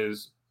group that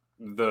is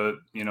those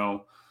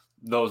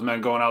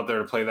men going out there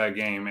to play that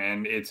game.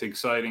 And it's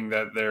exciting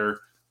that they're,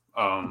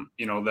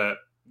 that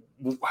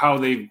how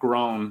they've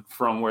grown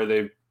from where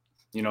they've,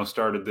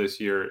 started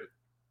this year.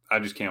 I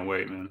just can't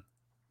wait, man.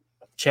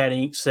 Chad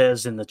Inc.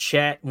 says in the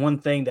chat, one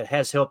thing that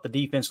has helped the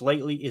defense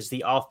lately is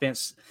the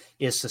offense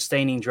is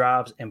sustaining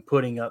drives and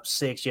putting up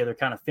 6. Yeah, they're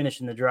kind of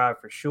finishing the drive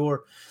for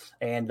sure.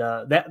 And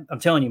that,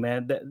 I'm telling you,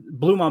 man, that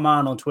blew my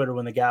mind on Twitter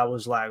when the guy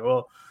was like,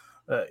 well,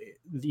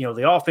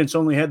 the offense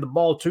only had the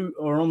ball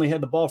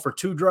for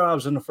 2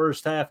 drives in the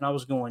first half. And I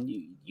was going,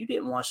 you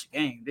didn't watch the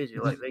game, did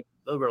you? Like, they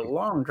were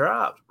long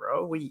drives,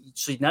 bro.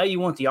 So now you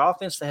want the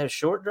offense to have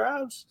short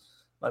drives?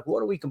 Like,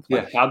 what are we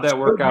complaining? Yeah, how'd that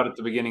work out at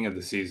the beginning of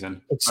the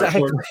season?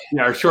 Exactly.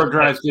 Our short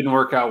drives didn't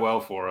work out well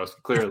for us,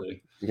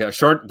 clearly. Yeah,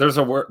 short. There's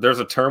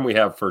a term we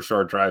have for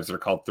short drives that are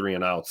called 3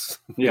 and outs.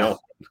 We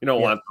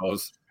don't want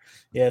those.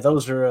 Yeah,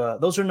 those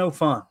are no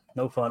fun.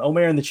 No fun.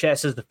 Omer in the chat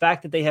says the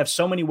fact that they have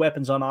so many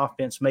weapons on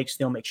offense makes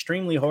them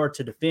extremely hard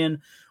to defend.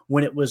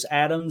 When it was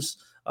Adams,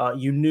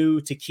 you knew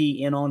to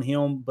key in on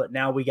him, but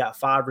now we got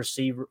 5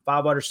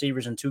 wide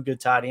receivers and 2 good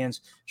tight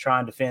ends. Try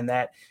and defend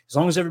that. As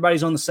long as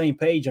everybody's on the same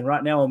page, and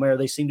right now, Omer,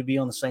 they seem to be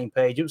on the same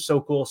page. It was so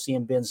cool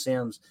seeing Ben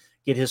Sims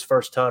get his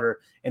first tutter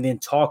and then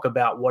talk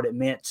about what it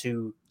meant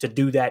to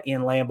do that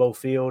in Lambeau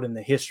Field and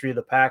the history of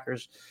the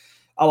Packers.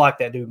 I like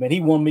that dude, man.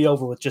 He won me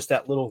over with just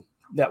that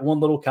one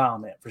little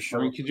comment for sure.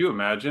 I mean, could you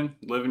imagine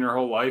living your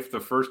whole life, the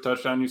first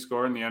touchdown you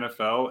score in the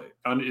NFL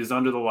is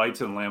under the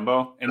lights in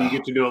Lambeau, and you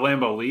get to do a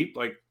Lambeau leap?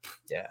 Like,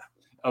 yeah,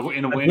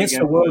 in a win against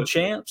the world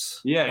champs.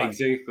 Yeah, like,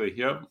 exactly.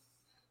 Yep.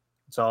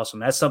 It's awesome.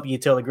 That's something you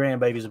tell the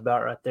grandbabies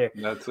about right there.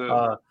 That's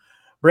it.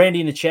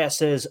 Brandy in the chat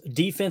says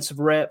defensive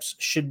reps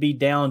should be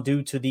down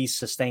due to these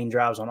sustained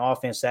drives on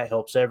offense. That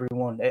helps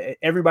everyone.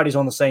 Everybody's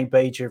on the same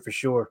page here for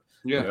sure.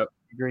 Yeah. Yep.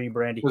 Agree,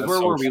 Brandy. Because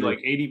where were we,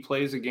 like 80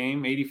 plays a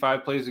game,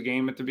 85 plays a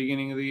game at the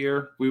beginning of the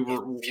year? We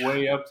were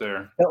way up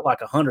there. Felt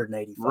like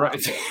 185. Right.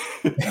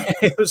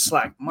 It was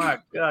like, my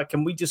God,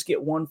 can we just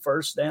get one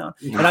first down?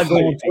 And I go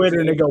on Twitter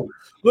and they go,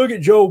 look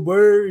at Joe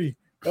Barry.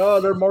 Oh,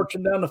 they're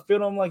marching down the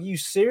field. I'm like, you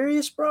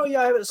serious, bro?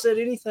 Yeah, I haven't said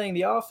anything.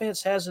 The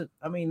offense hasn't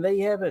 – they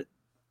haven't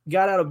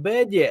got out of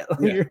bed yet.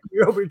 Yeah.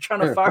 You're over here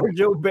trying to fire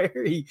Joe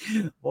Barry.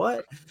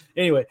 What?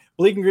 Anyway,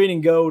 Bleak and Green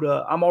and Gold,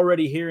 I'm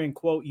already hearing,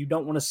 quote, you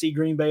don't want to see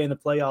Green Bay in the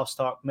playoffs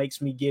talk.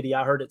 Makes me giddy.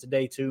 I heard it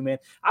today too, man.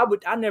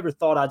 I never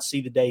thought I'd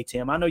see the day,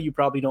 Tim. I know you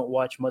probably don't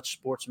watch much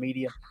sports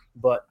media,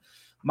 but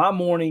my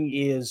morning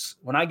is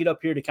when I get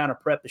up here to kind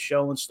of prep the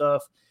show and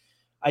stuff,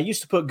 I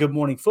used to put Good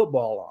Morning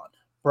Football on.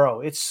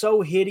 Bro, it's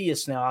so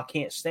hideous now. I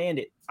can't stand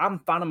it. I'm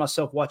finding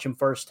myself watching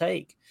First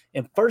Take,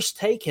 and First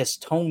Take has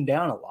toned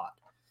down a lot.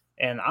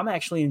 And I'm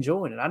actually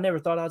enjoying it. I never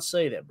thought I'd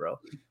say that, bro.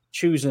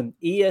 Choosing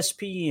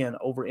ESPN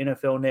over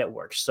NFL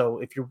Network.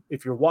 So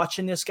if you're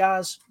watching this,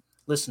 guys,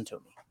 listen to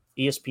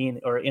me.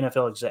 ESPN or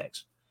NFL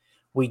execs.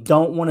 We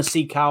don't want to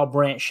see Kyle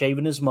Brandt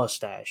shaving his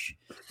mustache.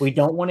 We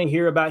don't want to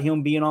hear about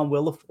him being on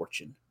Wheel of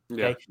Fortune.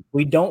 Okay. Yeah.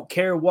 We don't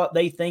care what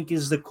they think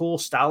is the cool,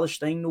 stylish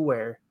thing to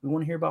wear. We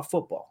want to hear about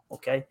football.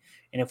 Okay.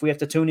 And if we have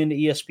to tune into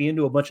ESPN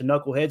to a bunch of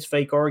knuckleheads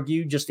fake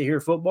argue just to hear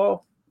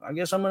football, I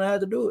guess I'm going to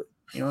have to do it.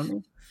 You know what I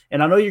mean?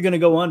 And I know you're going to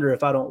go under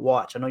if I don't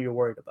watch. I know you're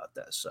worried about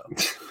that. So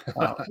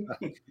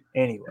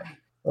anyway,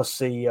 Let's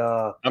see.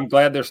 I'm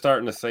glad they're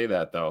starting to say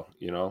that, though.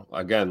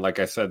 Again, like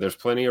I said, there's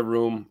plenty of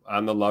room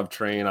on the love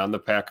train, on the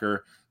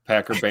Packer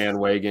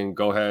bandwagon.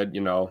 Go ahead.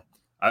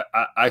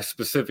 I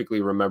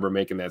specifically remember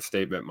making that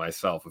statement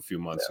myself a few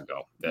months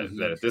ago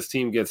that if this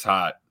team gets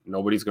hot,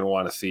 nobody's going to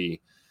want to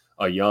see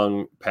a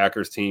young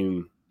Packers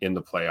team in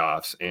the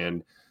playoffs.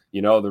 And,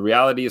 the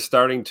reality is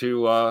starting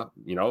to,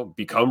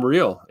 become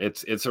real.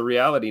 It's a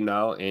reality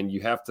now. And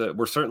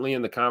we're certainly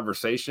in the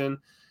conversation.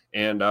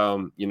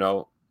 And,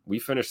 we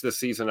finished this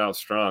season out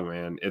strong,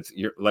 man.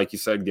 You're like you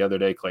said the other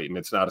day, Clayton,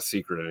 it's not a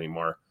secret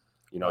anymore.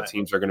 Right.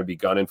 Teams are going to be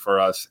gunning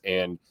for us.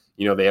 And,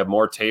 they have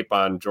more tape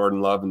on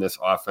Jordan Love in this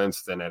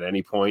offense than at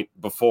any point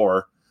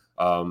before.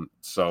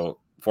 So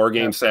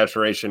 4-game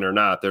saturation or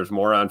not, there's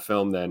more on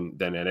film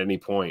than at any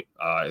point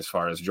as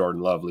far as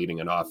Jordan Love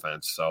leading an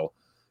offense. So,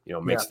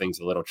 makes things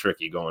a little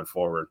tricky going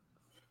forward.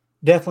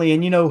 Definitely.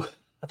 And,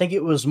 I think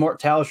it was Mark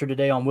Tauscher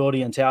today on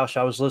Wildy and Tausch.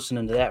 I was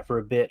listening to that for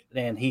a bit,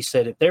 and he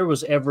said if there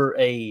was ever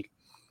a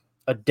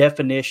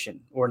definition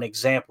or an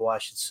example, I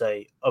should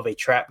say, of a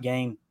trap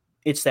game,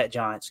 it's that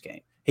Giants game.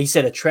 He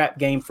said a trap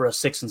game for a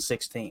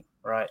 6-6 team,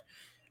 right?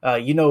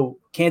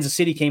 Kansas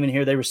City came in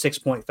here. They were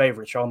 6-point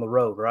favorites on the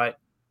road, right?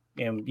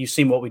 And you've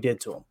seen what we did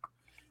to them.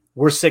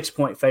 We're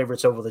 6-point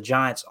favorites over the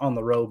Giants on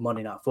the road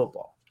Monday Night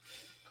Football.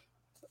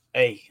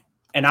 It's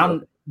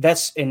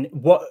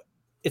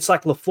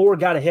like LaFleur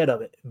got ahead of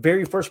it.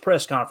 Very first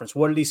press conference.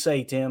 What did he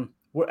say, Tim?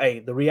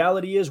 The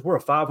reality is we're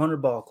a 500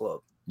 ball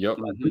club. Yep.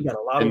 We got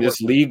a lot and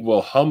this league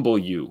will humble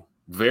you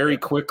very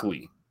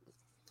quickly.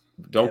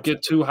 Don't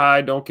get too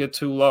high. Don't get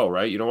too low,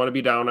 right? You don't want to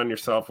be down on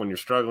yourself when you're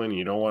struggling.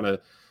 You don't want to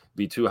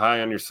be too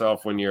high on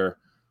yourself when you're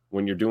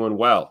doing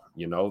well.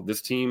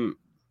 This team,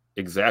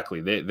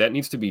 exactly. That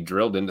needs to be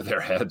drilled into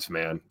their heads,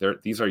 man.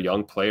 These are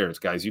young players,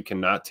 guys. You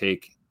cannot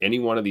take any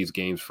one of these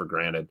games for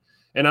granted.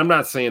 And I'm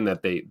not saying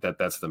that's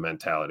the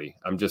mentality.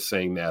 I'm just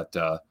saying that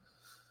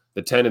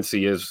the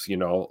tendency is,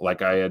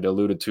 like I had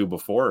alluded to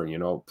before,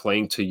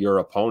 playing to your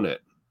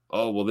opponent.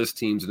 Oh, well, this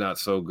team's not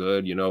so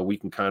good. We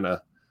can kind of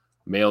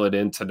mail it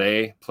in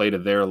today, play to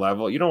their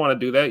level. You don't want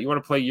to do that. You want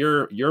to play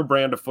your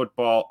brand of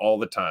football all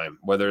the time,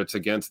 whether it's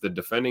against the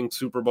defending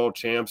Super Bowl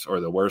champs or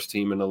the worst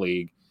team in the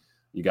league.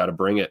 You got to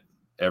bring it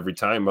every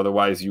time.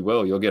 Otherwise,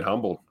 you'll get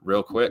humbled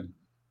real quick.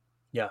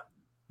 Yeah,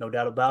 no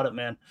doubt about it,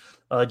 man.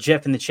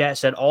 Jeff in the chat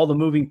said all the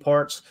moving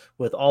parts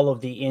with all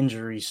of the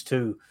injuries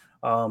too.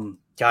 God,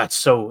 it's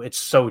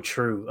so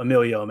true.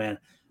 Emilio, man,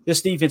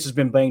 this defense has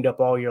been banged up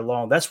all year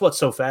long. That's what's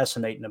so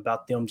fascinating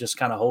about them just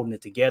kind of holding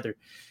it together.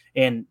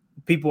 And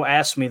people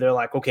ask me, they're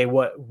like, okay,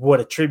 what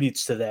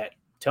attributes to that? I'm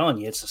telling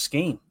you, it's a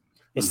scheme.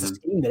 It's the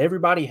scheme that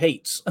everybody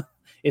hates.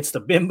 It's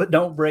the bend but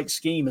don't break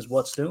scheme is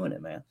what's doing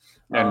it, man.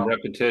 And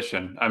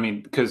repetition. I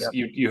mean, because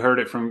you heard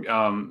it from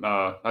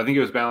I think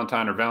it was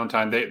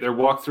Valentine. They're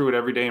walk through it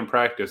every day in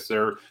practice.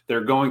 They're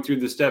going through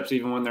the steps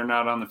even when they're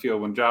not on the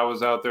field. When Ja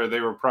was out there, they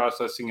were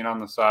processing it on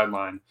the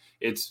sideline.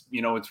 It's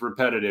it's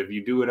repetitive.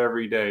 You do it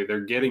every day.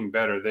 They're getting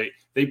better.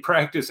 They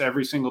practice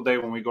every single day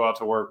when we go out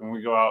to work. When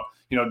we go out,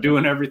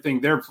 doing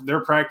everything. They're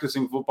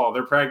practicing football.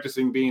 They're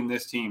practicing being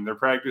this team. They're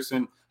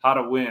practicing how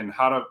to win,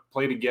 how to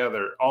play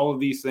together. All of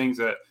these things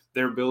that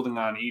they're building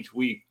on each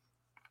week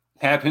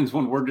happens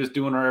when we're just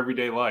doing our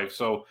everyday life.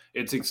 So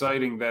it's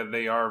exciting that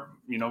they are,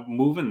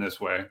 moving this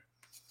way.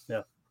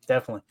 Yeah,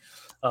 definitely.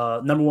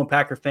 Number one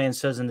Packer fan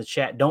says in the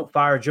chat, don't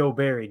fire Joe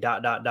Barry, ...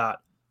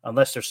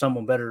 unless there's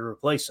someone better to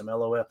replace him.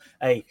 LOL.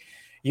 Hey,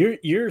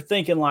 you're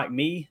thinking like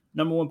me,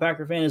 number one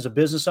Packer fan, as a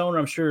business owner.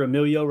 I'm sure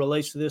Emilio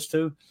relates to this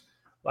too.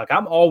 Like,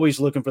 I'm always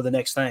looking for the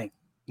next thing.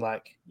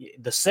 Like,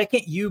 the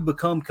second you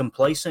become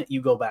complacent,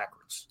 you go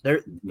backwards.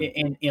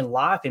 In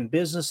life, in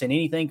business, in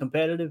anything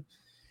competitive,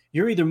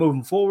 you're either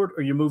moving forward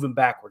or you're moving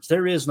backwards.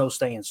 There is no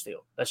staying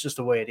still. That's just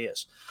the way it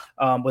is.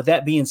 With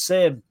that being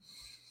said,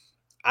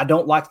 I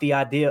don't like the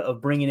idea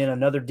of bringing in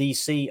another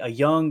DC, a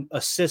young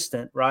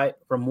assistant, right,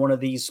 from one of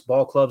these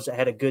ball clubs that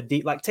had a good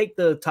like take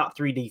the top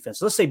 3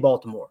 defense. Let's say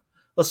Baltimore.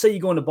 Let's say you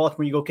go into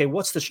Baltimore, you go, okay,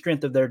 what's the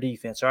strength of their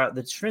defense? All right,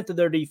 the strength of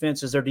their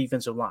defense is their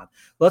defensive line.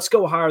 Let's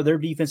go hire their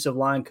defensive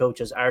line coach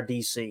as our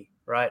DC,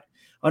 right?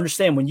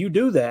 Understand, when you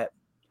do that,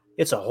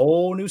 it's a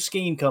whole new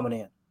scheme coming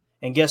in.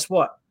 And guess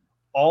what?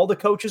 All the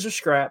coaches are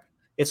scrapped.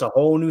 It's a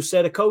whole new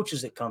set of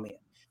coaches that come in.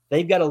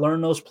 They've got to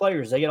learn those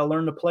players. They got to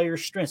learn the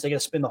players' strengths. They got to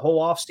spend the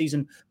whole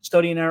offseason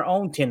studying our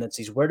own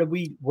tendencies. Where did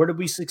we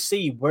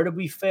succeed? Where did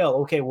we fail?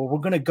 Okay, well, we're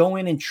going to go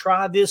in and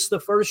try this the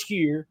first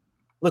year.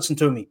 Listen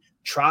to me.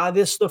 Try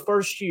this the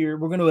first year.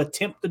 We're going to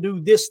attempt to do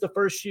this the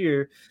first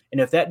year.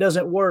 And if that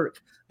doesn't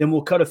work, then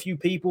we'll cut a few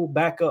people,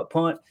 back up,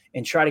 punt,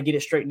 and try to get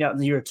it straightened out in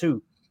the year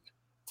 2.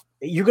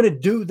 You're going to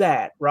do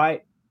that,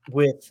 right,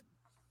 with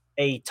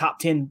a top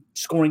 10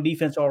 scoring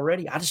defense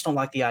already. I just don't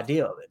like the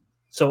idea of it.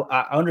 So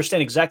I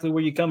understand exactly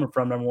where you're coming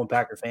from, number one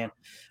Packer fan.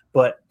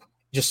 But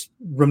just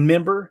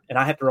remember, and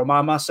I have to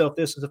remind myself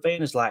this as a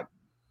fan, is like,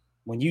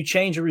 when you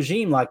change a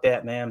regime like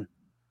that, man,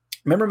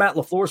 remember Matt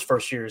LaFleur's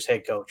first year as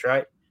head coach,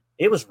 right?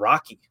 it was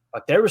rocky.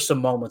 Like there were some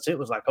moments, it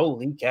was like,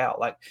 holy cow.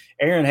 Like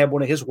Aaron had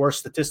one of his worst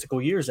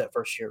statistical years that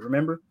first year,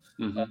 remember?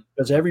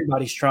 Because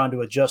everybody's trying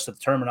to adjust to the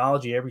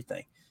terminology,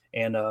 everything,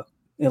 and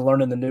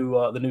learning the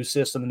new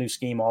system, the new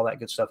scheme, all that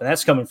good stuff. And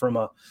that's coming from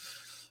a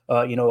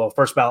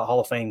first ballot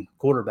Hall of Fame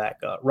quarterback.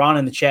 Ron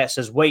in the chat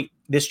says, wait,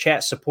 this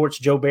chat supports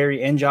Joe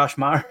Barry and Josh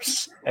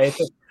Myers. Hey,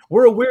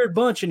 we're a weird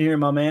bunch in here,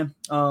 my man.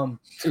 And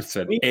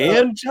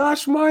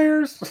Josh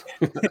Myers?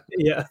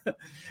 Yeah.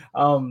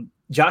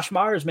 Josh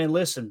Myers, man,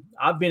 listen,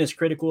 I've been as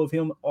critical of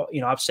him.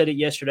 I've said it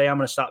yesterday. I'm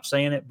going to stop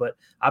saying it, but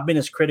I've been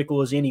as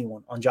critical as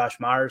anyone on Josh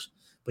Myers.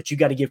 But you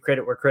got to give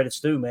credit where credit's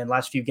due, man.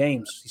 Last few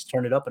games, he's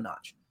turned it up a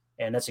notch,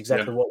 and that's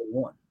exactly what we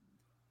want.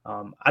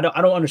 I don't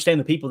understand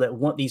the people that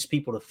want these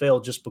people to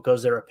fail just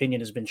because their opinion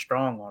has been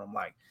strong on them.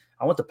 Like,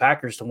 I want the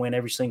Packers to win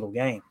every single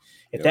game.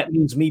 If that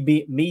means me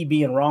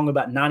being wrong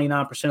about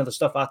 99% of the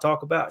stuff I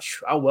talk about,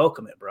 I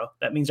welcome it, bro.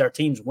 That means our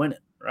team's winning,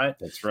 right?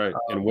 That's right.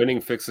 And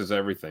winning fixes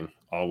everything,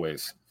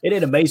 always. It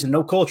ain't amazing.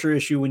 No culture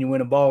issue when you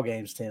win a ball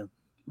games, Tim.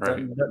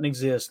 Right. Doesn't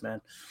exist,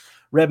 man.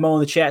 Redmo in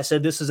the chat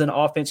said, this is an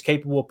offense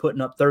capable of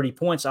putting up 30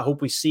 points. I hope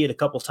we see it a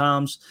couple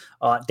times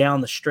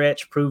down the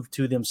stretch, prove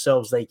to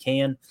themselves they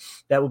can.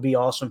 That would be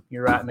awesome.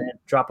 You're right, man.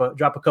 Drop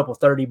a couple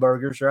 30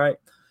 burgers, right?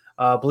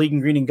 Bleeding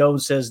Green and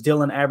Gold says,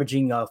 Dylan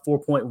averaging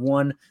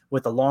 4.1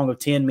 with a long of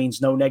 10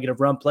 means no negative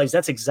run plays.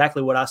 That's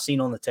exactly what I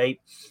seen on the tape.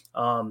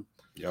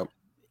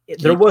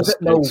 There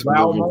wasn't no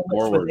wow moments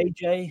with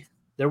AJ.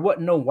 There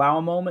wasn't no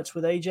wow moments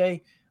with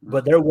AJ.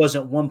 But there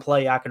wasn't one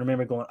play I can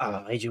remember going,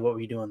 AJ, what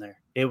were you doing there?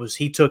 It was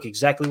he took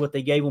exactly what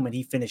they gave him, and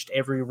he finished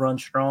every run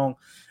strong.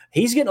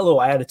 He's getting a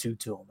little attitude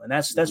to him, and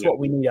that's what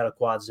we need out of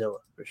Quadzilla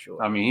for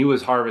sure. I mean, he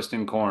was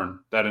harvesting corn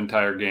that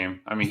entire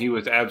game. I mean, he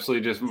was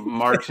absolutely just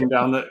marching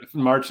down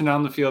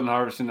the field and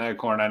harvesting that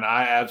corn, and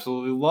I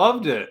absolutely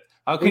loved it.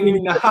 How can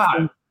you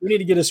not? We need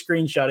to get a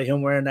screenshot of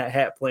him wearing that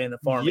hat playing the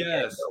farm.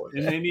 Yes,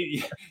 and they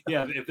need,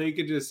 if they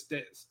could just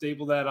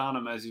staple that on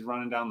him as he's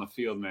running down the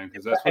field, man,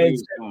 because that's what he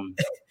was doing.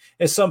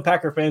 And some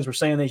Packer fans were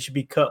saying they should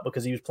be cut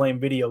because he was playing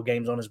video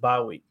games on his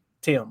bye week.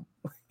 Tim,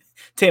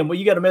 well,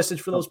 you got a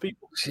message for those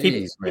people?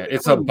 Jeez, man,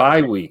 it's a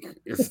bye week.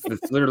 It's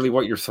literally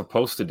what you're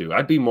supposed to do.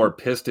 I'd be more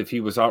pissed if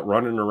he was out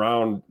running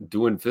around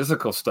doing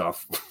physical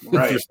stuff.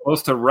 Right. You're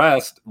supposed to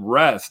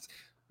rest.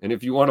 And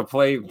if you want to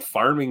play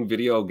farming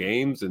video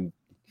games and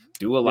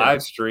do a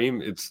live stream,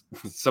 it's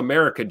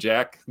America,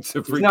 Jack. It's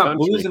a free country.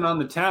 He's not losing on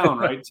the town,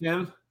 right,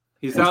 Tim?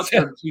 He's out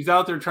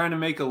there trying to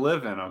make a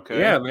living, okay?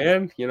 Yeah,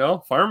 man.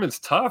 Farming's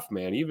tough,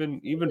 man.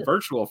 Even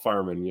virtual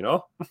farming, Yeah,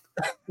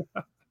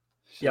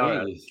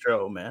 that's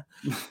true, man.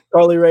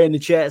 Carly Ray in the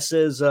chat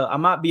says, I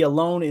might be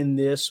alone in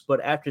this, but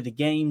after the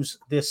games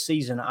this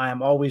season, I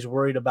am always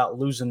worried about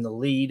losing the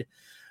lead.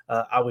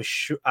 I was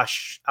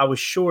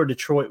sure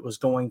Detroit was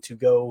going to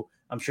go.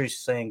 I'm sure he's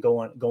saying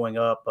going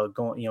up,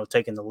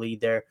 taking the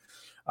lead there.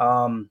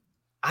 I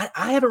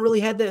haven't really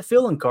had that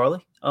feeling,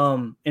 Carly.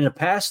 In the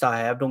past, I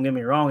have. Don't get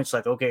me wrong. It's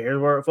like, okay,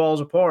 here's where it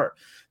falls apart.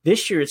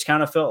 This year, it's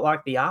kind of felt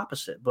like the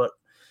opposite. But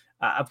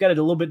I've got a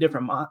little bit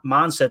different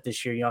mindset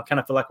this year. I kind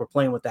of feel like we're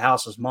playing with the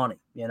house's money.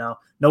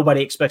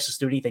 Nobody expects us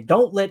to do anything.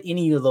 Don't let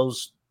any of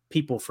those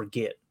people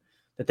forget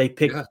that they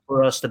picked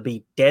for us to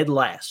be dead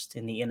last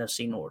in the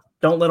NFC North.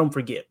 Don't let them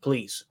forget,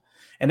 please.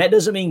 And that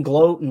doesn't mean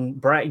gloat and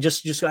brag.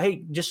 Just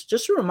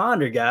a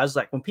reminder, guys.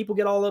 Like when people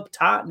get all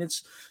uptight and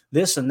it's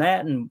this and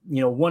that, and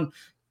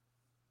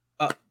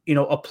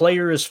a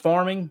player is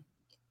farming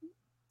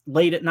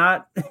late at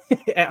night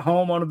at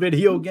home on a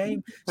video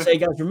game. Say,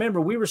 guys,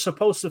 remember we were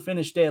supposed to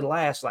finish dead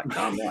last. Like,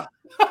 calm down,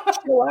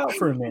 chill out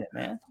for a minute,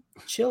 man.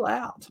 Chill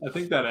out. I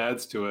think that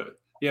adds to it.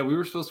 Yeah, we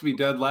were supposed to be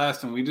dead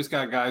last, and we just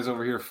got guys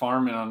over here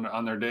farming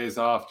on their days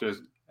off,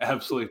 just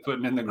absolutely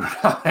putting in the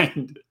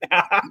grind.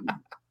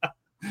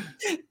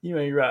 You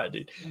ain't right,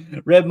 dude.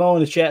 Red Mo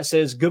in the chat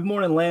says, good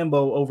morning,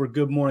 Lambo over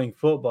good morning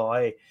football.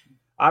 Hey,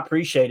 I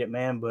appreciate it,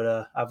 man,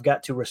 but I've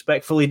got to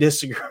respectfully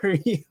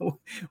disagree.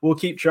 We'll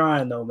keep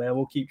trying, though, man.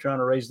 We'll keep trying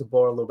to raise the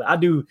bar a little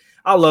bit.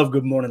 I love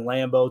good morning,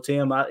 Lambo.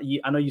 Tim, I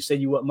know you said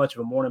you weren't much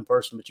of a morning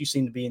person, but you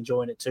seem to be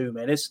enjoying it too,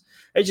 man. It's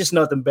just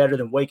nothing better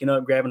than waking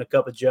up, grabbing a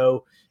cup of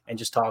Joe, and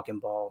just talking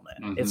ball,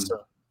 man. Mm-hmm.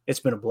 It's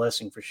been a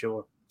blessing for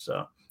sure.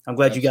 So I'm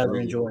glad you guys are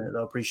enjoying it.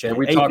 I appreciate it.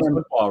 We talk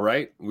football,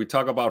 right? We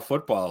talk about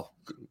football.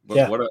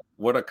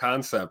 What a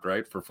concept,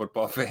 right, for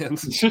football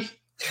fans.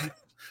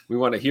 We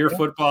want to hear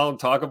football and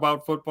talk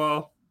about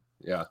football.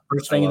 Yeah.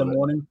 First thing in the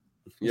morning.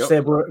 Yep.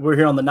 Said we're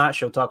here on the night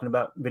show talking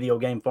about video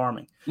game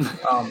farming. Hey,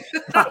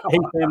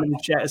 Sam in the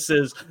chat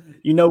says,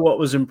 what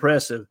was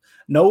impressive?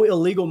 No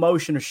illegal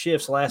motion or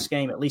shifts last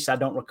game. At least I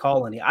don't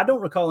recall any. I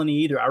don't recall any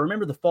either. I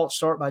remember the false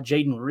start by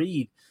Jaden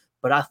Reed,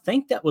 but I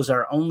think that was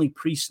our only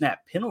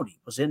pre-snap penalty.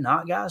 Was it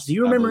not, guys? Do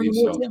you remember any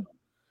more?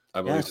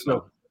 I believe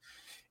so.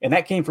 And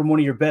that came from one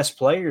of your best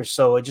players,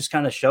 so it just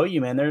kind of show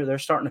you, man. They're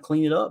starting to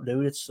clean it up,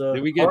 dude. It's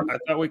Did we get? I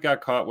thought we got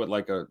caught with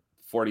like a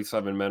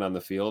 47 men on the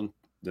field.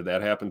 Did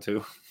that happen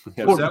too?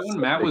 Was that when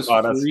Matt was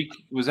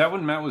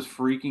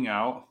freaking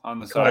out on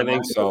the side? I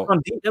think so.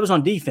 That was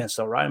on defense,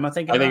 though, right? Am I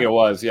thinking? I think it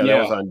was. Yeah,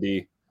 that was on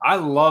D. I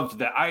loved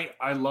that.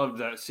 I loved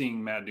that,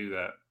 seeing Matt do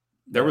that.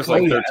 There was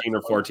like 13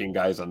 or 14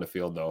 guys on the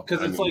field, though.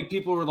 Because it's like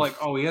people were like,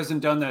 oh, he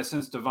hasn't done that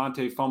since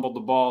Devontae fumbled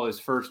the ball his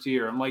first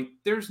year. I'm like,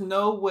 there's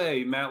no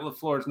way Matt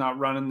LaFleur is not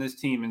running this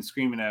team and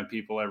screaming at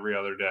people every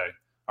other day.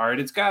 All right,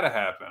 it's got to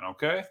happen,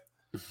 okay?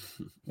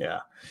 Yeah.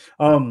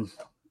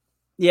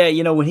 Yeah,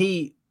 you know,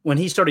 when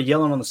he started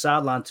yelling on the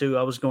sideline, too,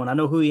 I was going, I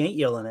know who he ain't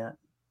yelling at.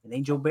 It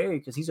ain't Joe Barry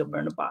because he's up there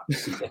in the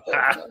box.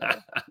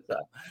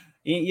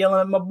 He ain't yelling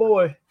at my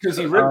boy. Because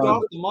he ripped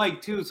off the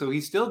mic, too, so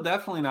he's still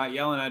definitely not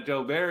yelling at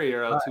Joe Barry,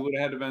 or else he would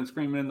have had to been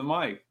screaming in the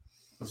mic.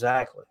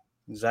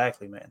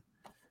 Exactly, man.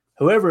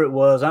 Whoever it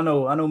was, I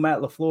know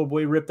Matt LaFleur,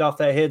 boy, ripped off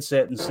that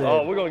headset and said,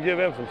 "Oh, we're gonna give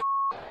him some."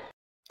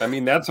 I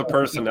mean, that's a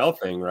personnel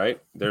thing,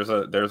 right? There's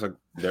a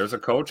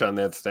coach on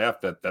that staff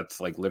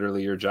that's like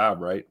literally your job,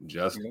 right?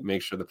 Just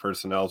make sure the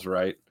personnel's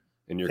right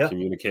and you're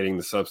communicating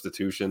the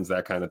substitutions,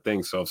 that kind of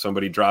thing. So if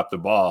somebody dropped the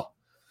ball,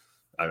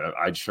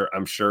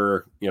 I'm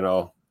sure, you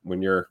know,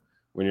 when you're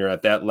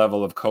at that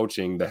level of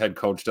coaching, the head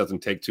coach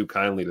doesn't take too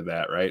kindly to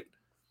that, right?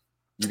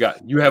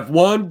 You have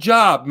one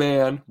job,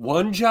 man.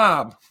 One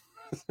job.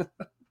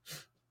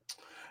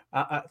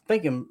 I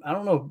think I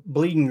don't know if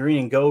Bleeding Green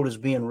and Gold is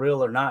being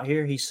real or not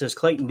here. He says,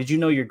 Clayton, did you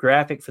know your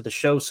graphic for the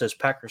show says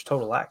Packers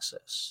Total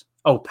Access?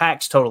 Oh,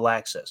 Pack's Total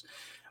Access.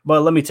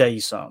 But let me tell you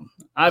something.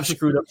 I've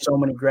screwed up so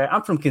many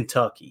I'm from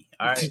Kentucky.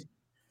 All right.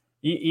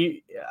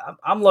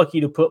 I'm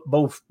lucky to put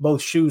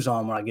both shoes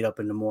on when I get up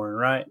in the morning,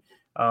 right?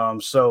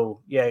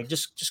 So yeah,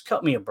 just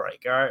cut me a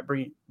break. All right.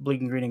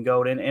 Bleeding Green and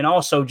Gold. And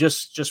also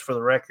just for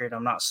the record,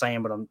 I'm not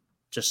saying, but I'm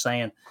just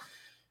saying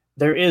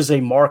there is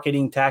a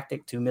marketing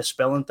tactic to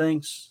misspelling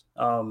things.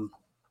 Do a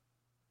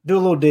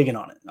little digging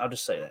on it. I'll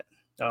just say that.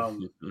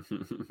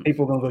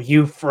 People are going to go,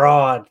 you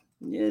fraud.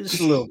 Yeah, just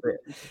a little bit.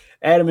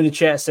 Adam in the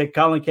chat said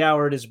Colin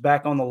Cowherd is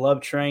back on the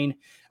love train.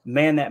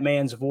 Man, that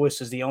man's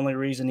voice is the only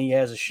reason he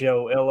has a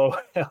show. LOL.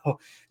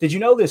 Did you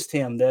know this,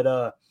 Tim,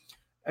 that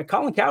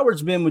Colin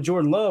Cowherd's been with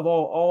Jordan Love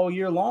all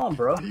year long,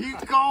 bro? You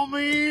call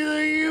me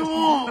anything you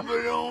want,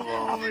 but don't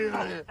call me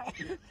that.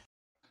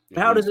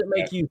 How does it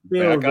make you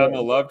feel? Back on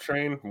the love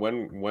train?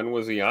 When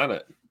was he on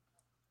it?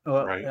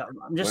 Right.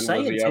 I'm just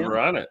saying, was he ever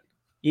on it?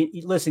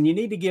 Listen, you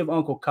need to give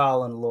Uncle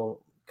Colin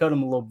cut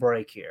him a little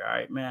break here. All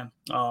right, man.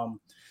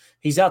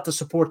 He's out to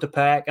support the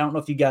Pack. I don't know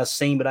if you guys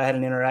seen, but I had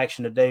an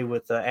interaction today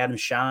with Adam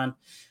Shine.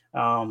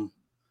 I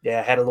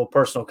had a little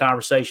personal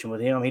conversation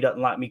with him. He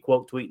doesn't like me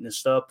quote tweeting and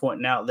stuff,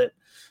 pointing out that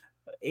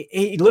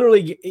he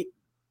literally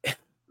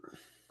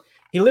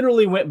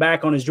went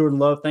back on his Jordan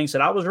Love thing,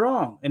 said I was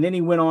wrong, and then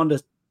he went on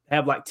to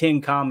have like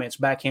 10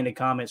 backhanded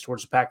comments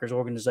towards the Packers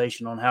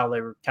organization on how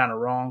they were kind of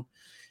wrong,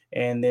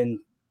 and then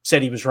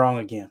said he was wrong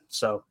again.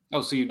 So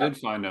you did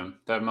find him.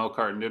 That Mel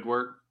Carton did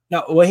work?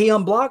 No, well, he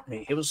unblocked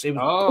me. It was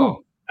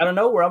out of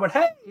nowhere. I went,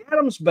 hey,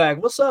 Adam's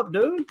back. What's up,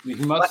 dude? He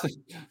must have.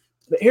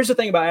 But here's the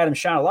thing about Adam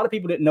Shine. A lot of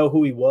people didn't know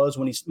who he was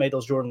when he made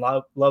those Jordan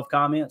Love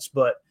comments,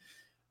 but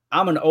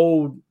I'm an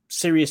old,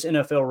 serious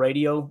NFL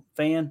radio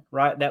fan,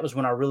 right? That was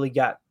when I really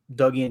got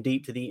dug in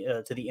deep to the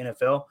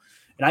NFL.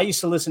 And I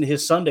used to listen to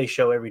his Sunday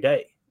show every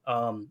day.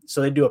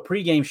 So they do a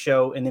pregame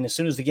show, and then as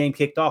soon as the game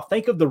kicked off,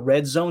 think of the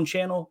Red Zone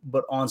channel,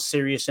 but on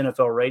Sirius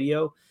NFL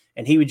radio,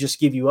 and he would just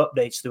give you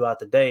updates throughout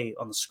the day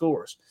on the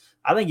scores.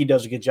 I think he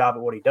does a good job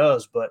at what he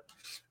does, but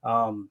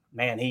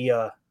man,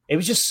 it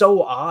was just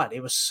so odd.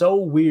 It was so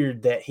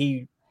weird that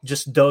he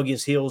just dug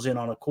his heels in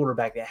on a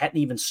quarterback that hadn't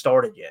even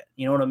started yet.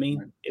 You know what I mean?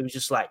 Right. It was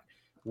just like,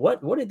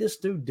 what did this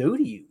dude do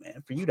to you,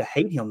 man, for you to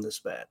hate him this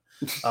bad?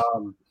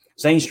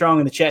 Zane Strong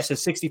in the chat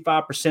says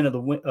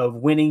 65% of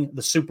winning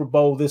the Super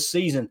Bowl this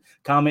season.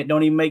 Comment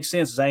don't even make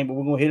sense, Zane, but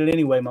we're going to hit it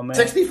anyway, my man.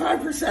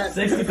 65%.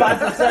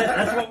 65%.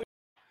 That's what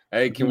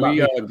Hey, can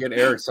we get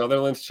Eric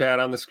Sutherland's chat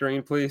on the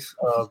screen, please?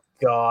 Oh,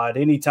 God.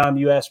 Anytime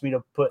you ask me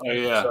to put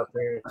this up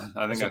there.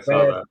 I think I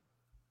saw that.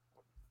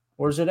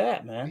 Where's it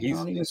at, man? I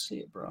don't even see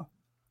it, bro.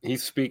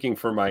 He's speaking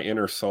for my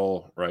inner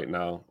soul right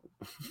now.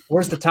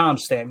 Where's the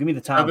timestamp? Give me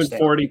the timestamp.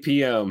 7:40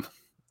 p.m.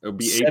 It'll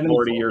be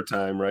 8:40 your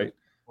time, right?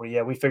 Well,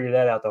 yeah, we figured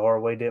that out the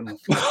hard way, didn't we?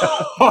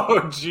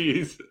 Oh,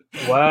 jeez.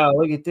 Wow,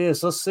 look at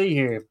this. Let's see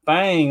here.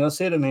 Bang. Let's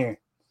hit him here.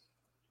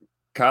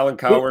 Colin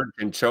Cowherd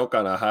can choke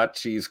on a hot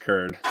cheese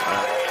curd.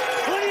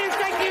 Who do you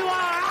think you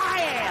are?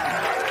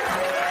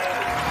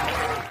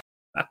 I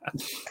am.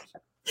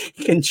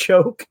 Can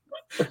choke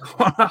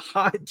on a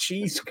hot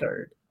cheese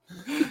curd.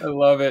 I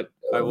love it.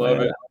 I love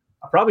it.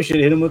 I probably should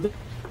have hit him with it.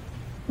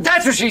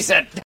 That's what she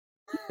said.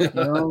 You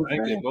know, I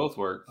think they both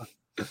work.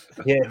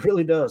 Yeah, it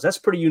really does. That's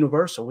pretty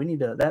universal. We need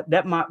to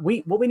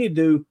what we need to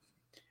do,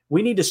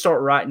 we need to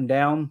start writing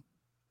down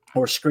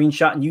or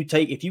screenshotting.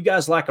 If you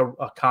guys like a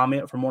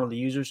comment from one of the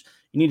users,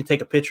 you need to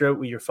take a picture of it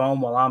with your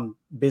phone while I'm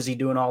busy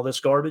doing all this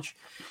garbage.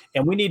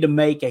 And we need to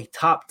make a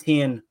top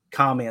 10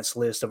 comments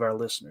list of our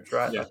listeners,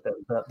 right? Yeah.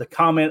 Like the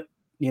comment,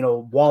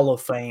 wall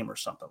of fame or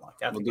something like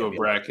that. We'll do a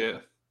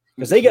bracket.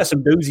 Because they got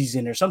some doozies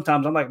in there.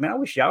 Sometimes I'm like, man, I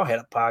wish y'all had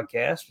a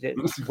podcast.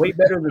 It's way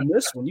better than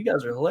this one. You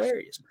guys are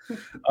hilarious.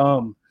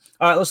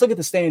 All right, let's look at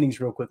the standings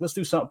real quick. Let's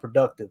do something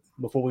productive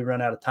before we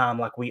run out of time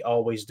like we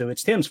always do.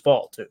 It's Tim's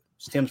fault, too.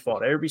 It's Tim's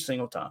fault every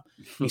single time.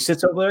 He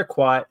sits over there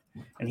quiet,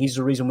 and he's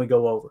the reason we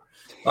go over.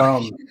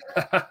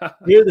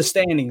 Here are the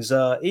standings.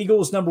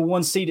 Eagles, number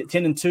 1 seed at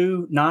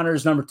 10-2.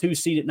 Niners, number 2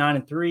 seed at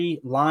 9-3.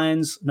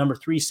 Lions, number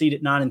 3 seed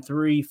at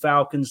 9-3.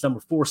 Falcons,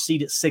 number 4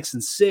 seed at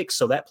 6-6.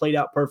 So that played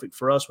out perfect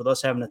for us with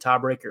us having a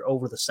tiebreaker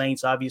over the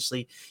Saints,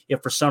 obviously,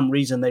 if for some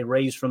reason they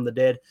raised from the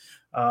dead.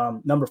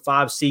 Number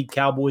 5 seed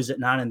Cowboys at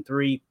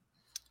 9-3.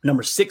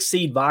 Number 6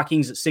 seed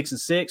Vikings at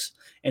 6-6,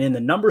 and in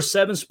the number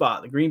 7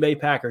 spot, the Green Bay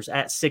Packers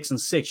at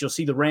 6-6. You'll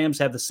see the Rams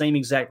have the same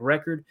exact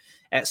record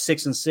at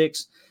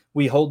 6-6.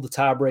 We hold the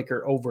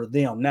tiebreaker over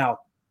them. Now,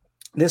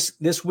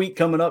 this week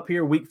coming up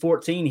here, week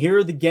 14, here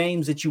are the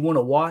games that you want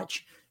to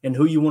watch and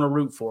who you want to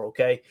root for.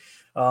 Okay,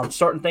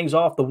 starting things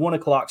off, the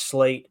 1:00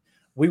 slate.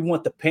 We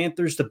want the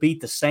Panthers to beat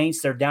the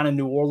Saints. They're down in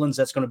New Orleans.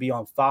 That's going to be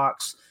on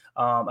Fox.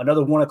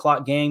 Another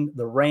 1:00 game,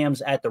 the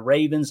Rams at the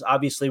Ravens.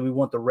 Obviously, we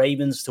want the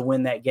Ravens to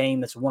win that game.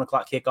 That's a 1:00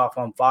 kickoff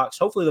on Fox.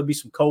 Hopefully, there'll be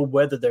some cold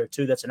weather there,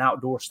 too. That's an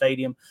outdoor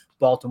stadium,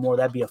 Baltimore.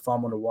 That'd be a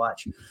fun one to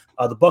watch.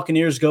 The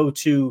Buccaneers go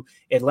to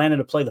Atlanta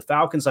to play the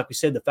Falcons. Like we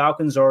said, the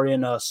Falcons are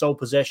in sole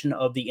possession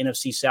of the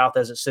NFC South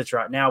as it sits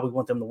right now. We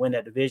want them to win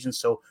that division,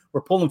 so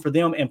we're pulling for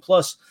them. And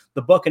plus,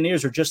 the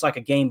Buccaneers are just like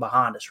a game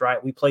behind us,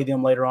 right? We play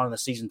them later on in the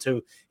season,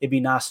 too. It'd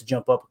be nice to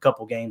jump up a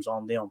couple games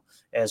on them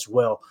as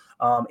well.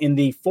 In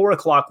the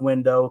 4:00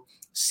 window,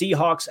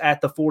 Seahawks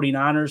at the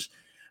 49ers.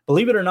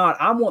 Believe it or not,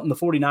 I'm wanting the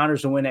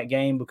 49ers to win that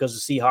game because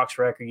the Seahawks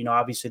record,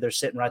 obviously they're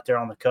sitting right there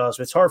on the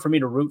cusp. It's hard for me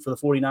to root for the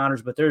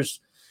 49ers, but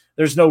there's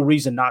no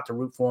reason not to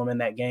root for them in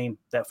that game,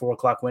 that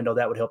 4:00 window.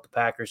 That would help the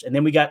Packers. And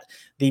then we got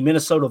the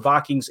Minnesota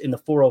Vikings in the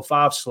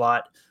 4:05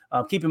 slot.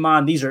 Keep in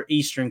mind, these are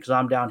Eastern because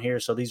I'm down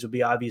here, so these would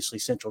be obviously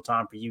Central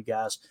Time for you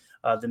guys.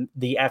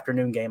 The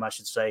afternoon game, I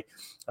should say.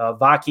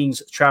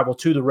 Vikings travel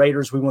to the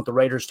Raiders. We want the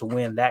Raiders to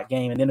win that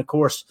game. And then, of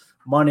course,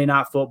 Monday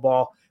Night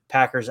Football,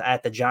 Packers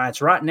at the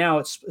Giants. Right now,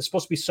 it's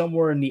supposed to be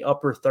somewhere in the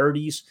upper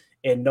 30s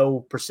and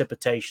no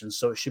precipitation,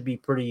 so it should be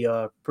pretty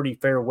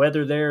fair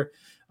weather there.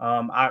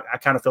 I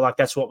kind of feel like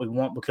that's what we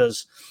want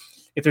because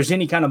if there's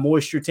any kind of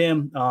moisture,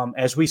 Tim,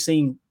 as we've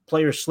seen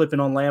players slipping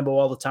on Lambeau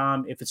all the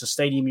time, if it's a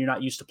stadium you're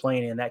not used to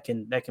playing in, that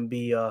can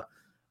be a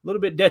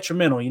little bit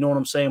detrimental, you know what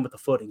I'm saying, with the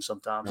footing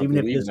sometimes. Even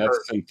if it's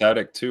that's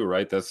synthetic too,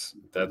 right? That's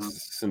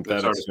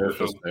synthetic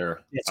surface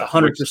there. It's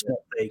 100%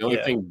 fake.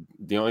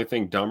 The only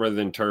thing dumber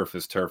than turf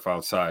is turf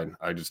outside.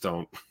 I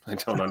don't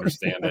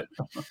understand it.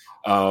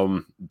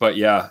 But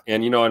yeah,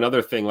 and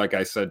another thing, like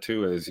I said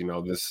too, is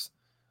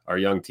our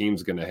young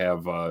team's going to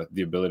have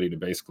the ability to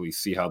basically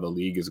see how the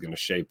league is going to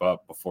shape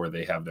up before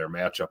they have their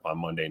matchup on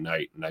Monday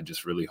night, and I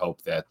just really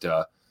hope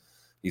that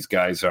these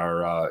guys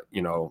are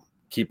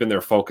keeping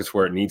their focus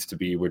where it needs to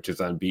be, which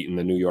is on beating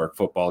the New York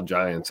Football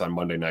Giants on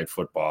Monday Night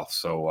Football.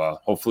 So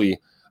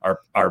hopefully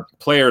our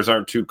players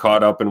aren't too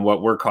caught up in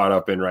what we're caught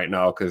up in right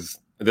now, because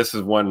this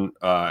is one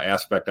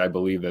aspect I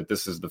believe that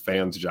this is the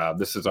fans' job.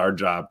 This is our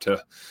job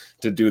to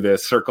do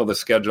this, circle the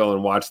schedule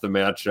and watch the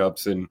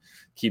matchups and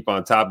keep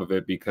on top of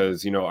it,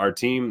 because, our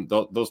team,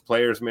 those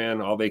players,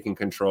 man, all they can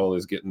control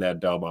is getting that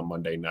dub on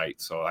Monday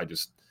night. So I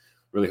just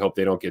really hope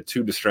they don't get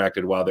too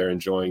distracted while they're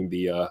enjoying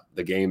the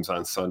games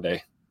on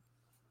Sunday.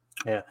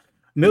 Yeah.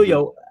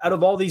 Emilio, out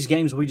of all these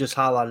games we just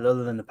highlighted,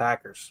 other than the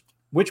Packers,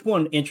 which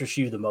one interests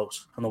you the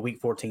most on the Week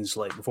 14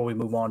 slate before we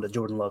move on to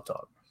Jordan Love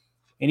talk?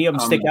 Any of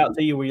them stick out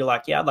to you where you're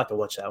like, yeah, I'd like to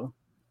watch that one?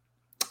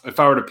 If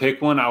I were to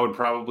pick one, I would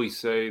probably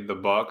say the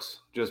Bucs,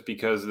 just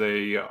because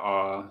they,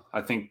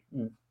 I think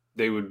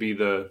they would be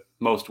the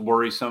most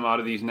worrisome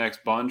out of these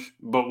next bunch.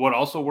 But what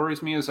also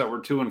worries me is that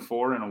we're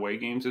 2-4 in away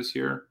games this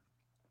year,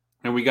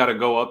 and we got to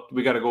go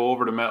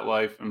over to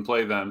MetLife and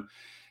play them.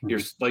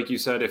 Like you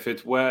said, if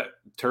it's wet,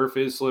 turf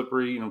is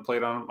slippery.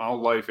 Played on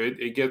all life,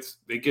 it gets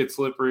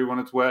slippery when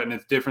it's wet, and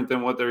it's different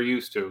than what they're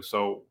used to.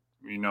 So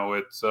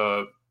it's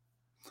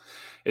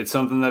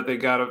something that they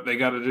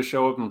gotta just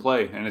show up and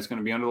play, and it's going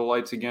to be under the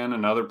lights again.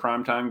 Another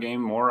primetime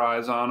game, more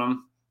eyes on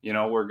them.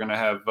 We're going to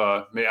have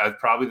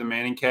probably the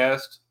Manning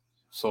cast.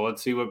 So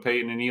let's see what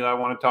Peyton and Eli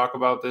want to talk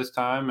about this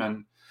time,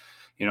 and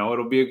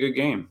it'll be a good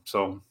game.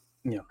 So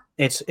yeah.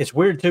 It's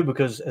weird, too,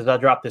 because as I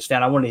drop this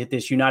down, I wanted to hit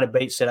this. United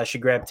Bates said I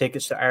should grab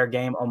tickets to our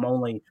game. I'm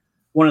only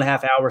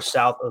 1.5 hours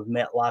south of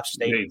MetLife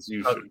Stadium.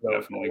 You should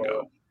definitely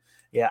go.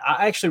 Yeah,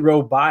 I actually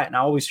rode by it, and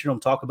I always hear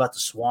them talk about the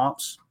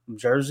swamps from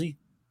Jersey.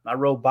 I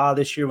rode by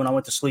this year when I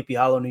went to Sleepy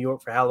Hollow, New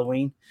York for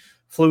Halloween.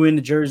 Flew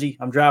into Jersey.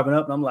 I'm driving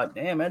up, and I'm like,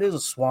 damn, that is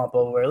a swamp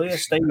over there. Look at that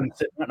stadium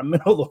sitting right in the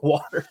middle of the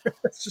water.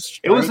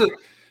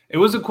 It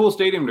was a cool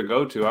stadium to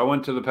go to. I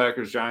went to the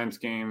Packers-Giants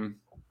game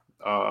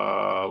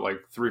like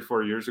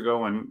 3-4 years ago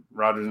when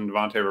Rodgers and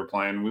Devontae were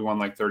playing. We won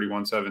like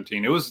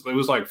 31-17. It was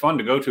like fun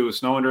to go to. It was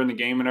snowing during the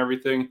game and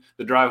everything.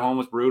 The drive home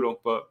was brutal,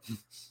 but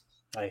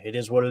hey, it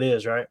is what it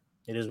is, right?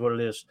 It is what it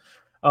is.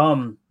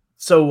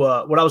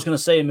 So what I was going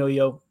to say,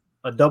 Emilio,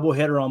 a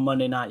doubleheader on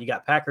Monday night. You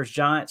got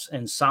Packers-Giants,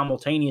 and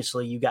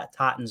simultaneously you got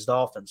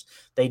Titans-Dolphins.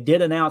 They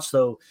did announce,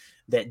 though,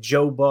 that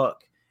Joe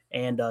Buck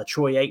and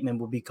Troy Aikman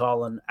will be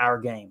calling our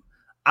game.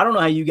 I don't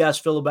know how you guys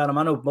feel about him.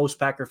 I know most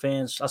Packer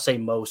fans, I say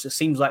most, it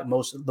seems like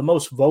the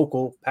most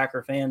vocal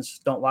Packer fans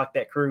don't like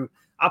that crew.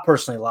 I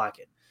personally like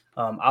it.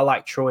 I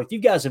like Troy. If you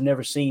guys have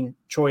never seen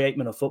Troy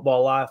Aikman of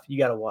Football Life, you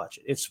got to watch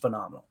it. It's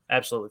phenomenal.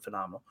 Absolutely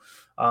phenomenal.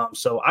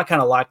 So I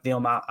kind of like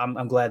them.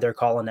 I'm glad they're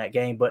calling that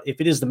game. But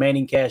if it is the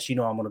Manning cast, I'm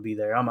going to be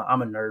there. I'm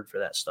a nerd for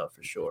that stuff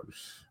for sure.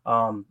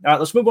 All right,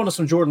 let's move on to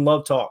some Jordan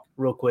Love talk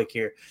real quick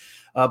here.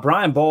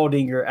 Brian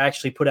Baldinger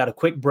actually put out a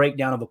quick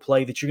breakdown of a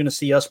play that you're going to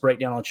see us break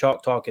down on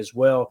Chalk Talk as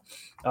well.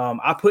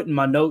 I put in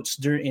my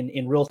notes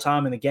in real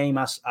time in the game.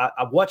 I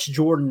watched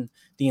Jordan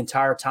the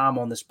entire time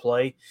on this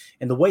play,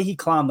 and the way he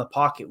climbed the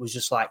pocket was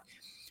just like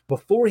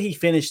before he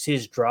finished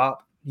his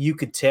drop, you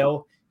could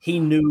tell he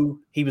knew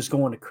he was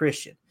going to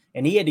Christian,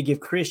 and he had to give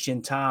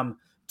Christian time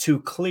to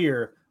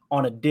clear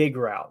on a dig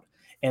route.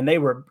 And they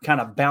were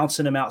kind of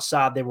bouncing him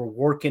outside. They were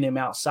working him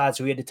outside,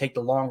 so he had to take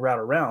the long route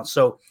around.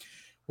 So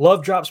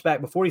Love drops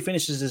back. Before he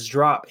finishes his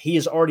drop, he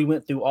has already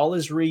went through all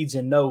his reads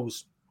and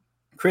knows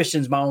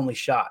Christian's my only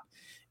shot.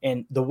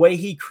 And the way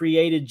he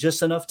created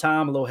just enough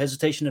time, a little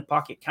hesitation in the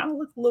pocket, kind of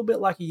looked a little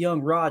bit like a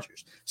young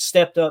Rodgers.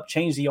 Stepped up,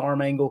 changed the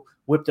arm angle,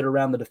 whipped it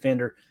around the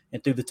defender,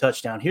 and threw the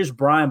touchdown. Here's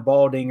Brian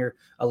Baldinger,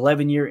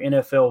 11-year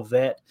NFL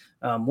vet,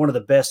 one of the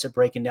best at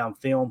breaking down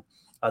film.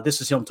 This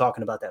is him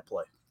talking about that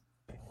play.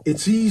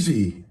 It's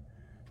easy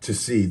to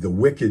see the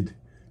wicked,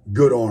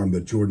 good arm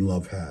that Jordan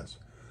Love has.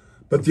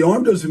 But the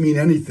arm doesn't mean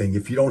anything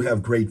if you don't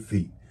have great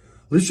feet.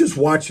 Let's just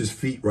watch his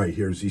feet right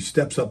here as he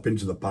steps up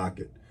into the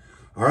pocket.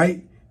 All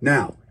right?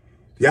 Now,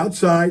 the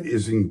outside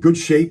is in good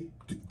shape.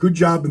 Good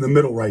job in the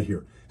middle right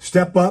here.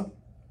 Step up.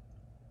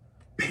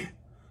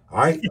 All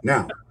right?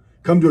 Now,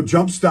 come to a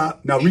jump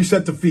stop. Now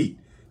reset the feet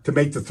to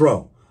make the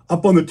throw.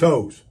 Up on the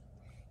toes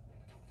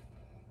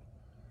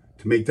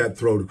to make that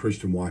throw to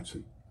Christian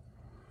Watson.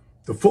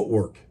 The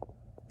footwork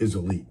is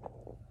elite.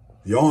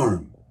 The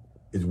arm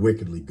is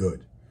wickedly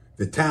good.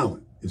 The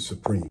talent is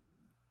supreme.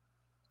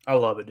 I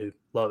love it, dude.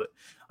 Love it.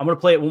 I'm going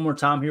to play it one more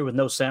time here with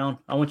no sound.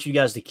 I want you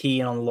guys to key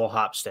in on the little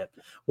hop step.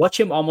 Watch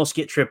him almost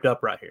get tripped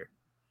up right here.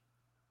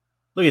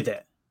 Look at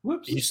that.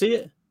 Whoops. Did you see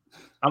it?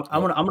 I'm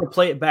going to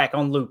play it back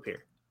on loop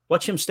here.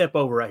 Watch him step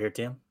over right here,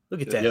 Tim.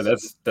 Look at that. Yeah,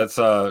 that's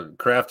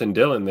Kraft and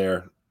Dillon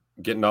there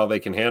getting all they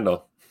can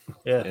handle.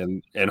 Yeah.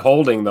 And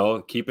holding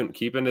though, keeping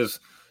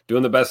his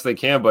doing the best they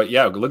can. But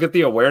yeah, look at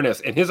the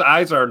awareness, and his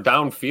eyes are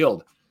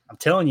downfield. I'm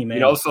telling you,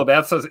 man.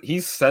 So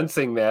he's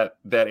sensing that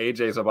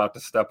AJ's about to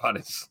step on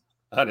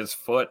his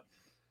foot.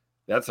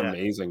 That's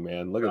amazing,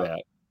 man. Look at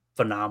that.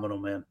 Phenomenal,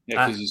 man.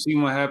 Yeah, because you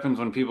seen what happens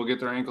when people get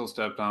their ankle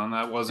stepped on.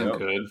 That wasn't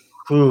good.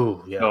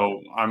 Ooh, yeah.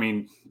 So, I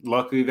mean,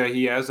 luckily that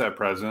he has that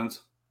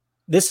presence.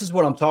 This is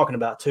what I'm talking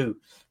about, too.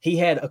 He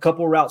had a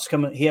couple of routes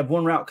coming. He had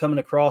one route coming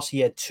across.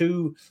 He had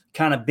two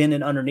kind of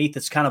bending underneath.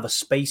 It's kind of a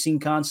spacing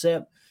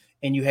concept.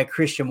 And you had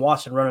Christian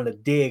Watson running a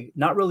dig,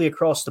 not really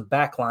across the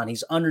back line.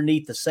 He's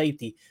underneath the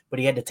safety, but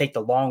he had to take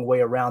the long way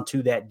around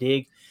to that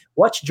dig.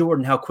 Watch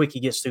Jordan, how quick he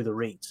gets through the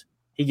reads.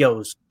 He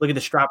goes, look at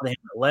the stripe of the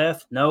helmet.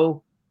 Left,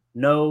 no.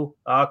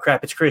 Oh,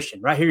 crap, it's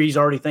Christian. Right here, he's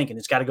already thinking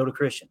it's got to go to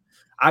Christian.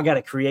 I got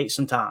to create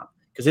some time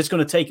because it's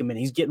going to take a minute.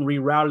 He's getting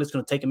rerouted. It's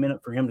going to take a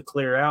minute for him to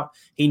clear out.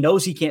 He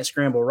knows he can't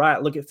scramble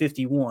right. Look at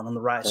 51 on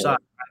the right side.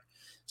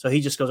 So he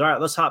just goes, all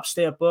right, let's hop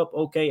step up.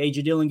 Okay,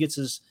 A.J. Dillon gets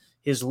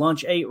his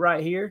lunch 8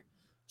 right here.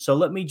 So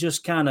let me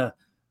just kind of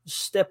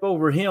step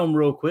over him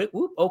real quick.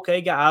 Whoop, okay,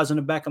 got eyes in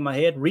the back of my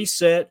head.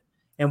 Reset,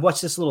 and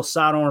watch this little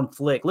sidearm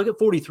flick. Look at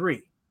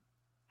 43.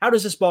 How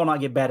does this ball not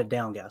get batted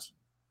down, guys?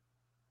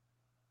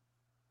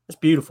 That's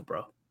beautiful,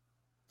 bro.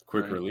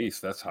 Quick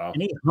release, that's how.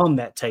 And he hummed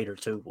that tater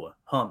too, boy.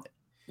 Hummed it.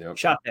 Yep.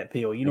 Shot that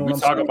pill. You know what I'm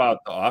saying? We saying? talk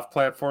about the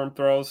off-platform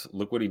throws.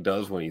 Look what he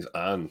does when he's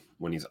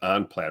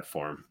on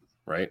platform,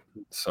 right?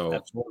 So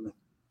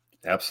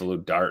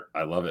absolute dart.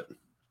 I love it.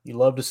 You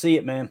love to see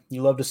it, man.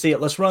 You love to see it.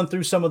 Let's run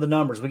through some of the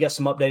numbers. We got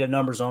some updated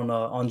numbers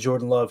on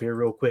Jordan Love here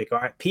real quick. All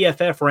right,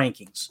 PFF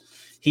rankings.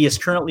 He is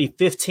currently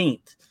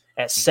 15th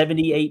at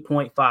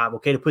 78.5.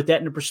 Okay, to put that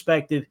into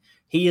perspective,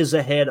 he is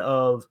ahead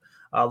of,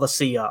 let's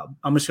see,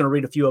 I'm just going to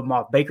read a few of them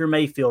off. Baker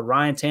Mayfield,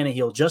 Ryan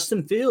Tannehill,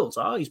 Justin Fields.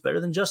 Oh, he's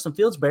better than Justin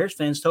Fields. Bears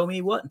fans told me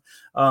he wasn't.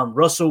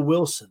 Russell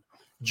Wilson,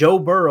 Joe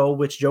Burrow,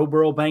 which Joe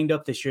Burrow banged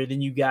up this year.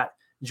 Then you got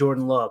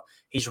Jordan Love.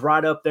 He's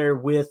right up there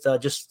with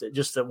just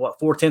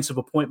 0.4 of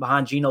a point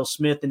behind Geno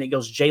Smith. And it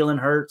goes Jalen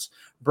Hurts,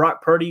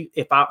 Brock Purdy,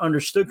 if I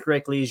understood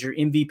correctly, is your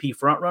MVP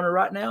frontrunner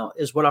right now,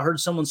 is what I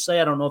heard someone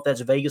say. I don't know if that's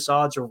Vegas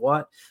odds or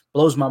what.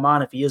 Blows my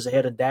mind if he is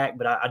ahead of Dak,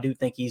 but I do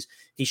think he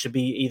should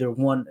be either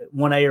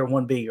 1A or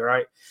 1B, all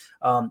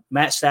right?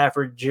 Matt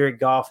Stafford, Jared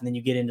Goff, and then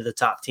you get into the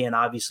top 10,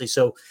 obviously.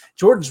 So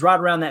Jordan's right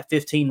around that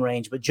 15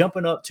 range, but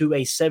jumping up to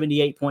a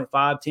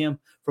 78.5, Tim,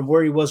 from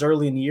where he was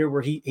early in the year,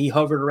 where he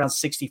hovered around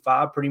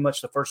 65 pretty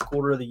much the first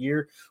quarter of the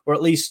year, or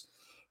at least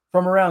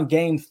from around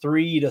game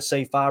 3 to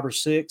say 5 or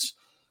 6.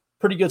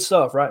 Pretty good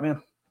stuff, right,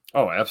 man?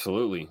 Oh,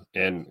 absolutely.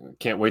 And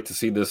can't wait to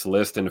see this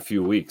list in a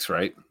few weeks,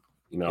 right?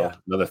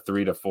 Another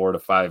 3 to 4 to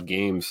 5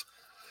 games.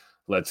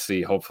 Let's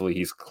see. Hopefully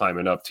he's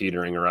climbing up,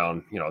 teetering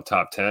around,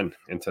 top 10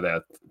 into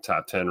that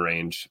top 10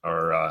 range,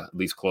 or at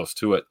least close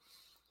to it.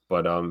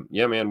 But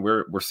yeah, man,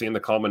 we're seeing the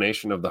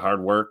culmination of the hard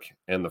work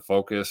and the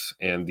focus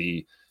and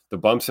the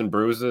bumps and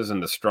bruises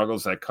and the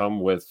struggles that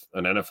come with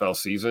an NFL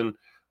season,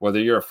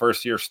 whether you're a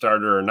first-year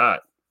starter or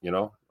not.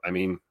 I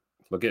mean,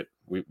 look at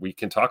we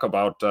can talk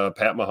about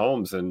Pat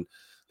Mahomes, and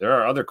there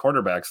are other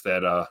quarterbacks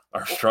that are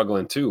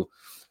struggling too,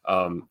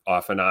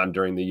 off and on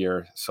during the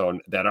year, so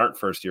that aren't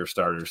first-year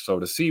starters. So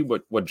to see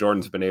what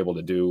Jordan's been able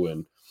to do,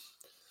 and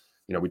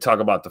we talk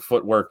about the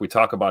footwork, we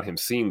talk about him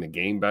seeing the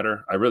game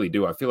better. I really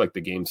do. I feel like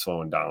the game's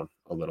slowing down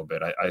a little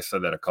bit. I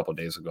said that a couple of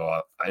days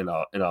ago, and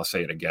I'll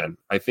say it again.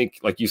 I think,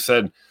 like you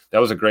said, that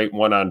was a great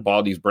one on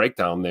Baldy's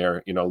breakdown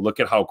there. Look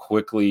at how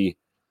quickly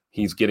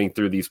he's getting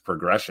through these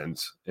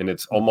progressions, and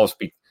it's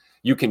almost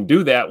you can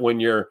do that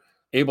when you're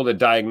able to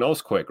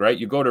diagnose quick, right?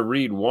 You go to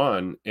read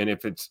one, and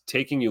if it's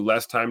taking you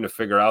less time to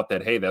figure out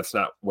that, hey, that's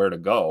not where to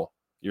go,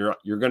 you're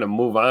going to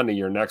move on to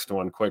your next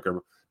one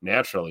quicker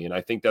naturally. And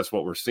I think that's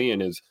what we're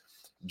seeing is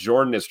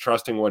Jordan is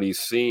trusting what he's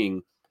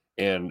seeing,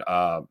 and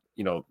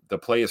the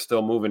play is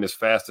still moving as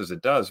fast as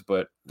it does,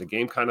 but the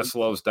game kind of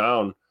slows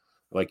down.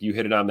 Like you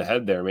hit it on the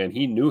head there, man.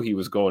 He knew he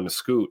was going to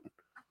scoot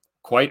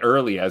quite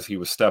early as he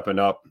was stepping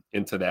up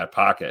into that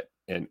pocket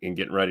and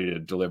getting ready to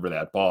deliver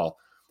that ball.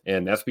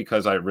 And that's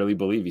because I really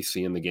believe he's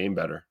seeing the game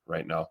better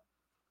right now.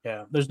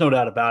 Yeah, there's no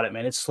doubt about it,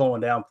 man. It's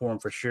slowing down for him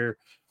for sure.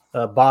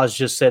 Boz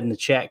just said in the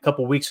chat a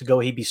couple weeks ago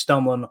he'd be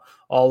stumbling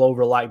all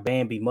over like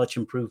Bambi, much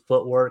improved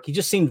footwork. He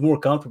just seems more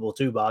comfortable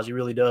too, Boz. He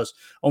really does.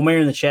 Omer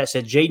in the chat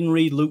said Jaden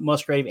Reed, Luke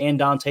Musgrave, and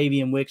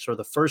Dontavian Wicks are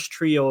the first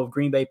trio of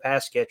Green Bay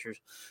pass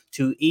catchers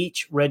to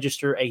each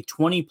register a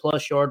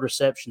 20-plus yard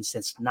reception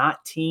since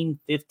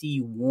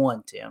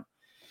 1951, Tim.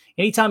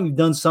 Anytime you've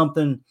done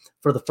something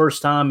for the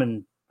first time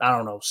in,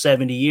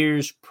 70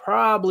 years,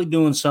 probably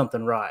doing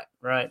something right?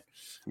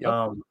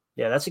 Yep.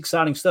 Yeah, that's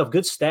exciting stuff.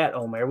 Good stat,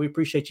 Omer. We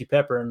appreciate you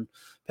peppering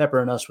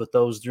us with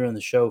those during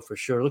the show for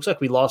sure. Looks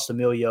like we lost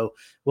Emilio.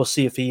 We'll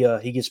see if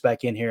he gets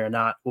back in here or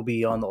not. We'll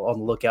be on the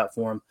lookout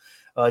for him.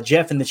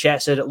 Jeff in the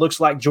chat said it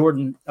looks like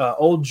Jordan,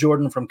 old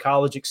Jordan from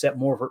college, except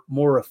more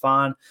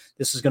refined.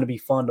 This is going to be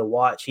fun to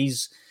watch.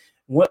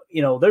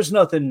 There's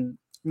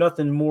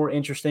nothing more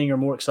interesting or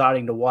more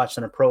exciting to watch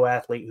than a pro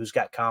athlete who's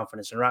got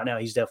confidence. And right now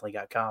he's definitely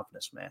got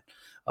confidence, man.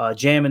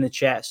 Jam in the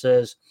chat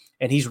says,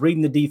 and he's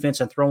reading the defense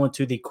and throwing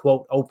to the,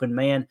 quote, open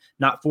man,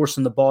 not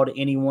forcing the ball to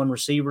any one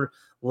receiver,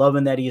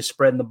 loving that he is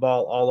spreading the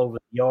ball all over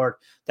the yard.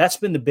 That's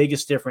been the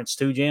biggest difference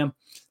too, Jam,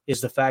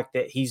 is the fact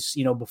that he's,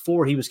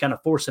 before he was kind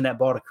of forcing that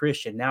ball to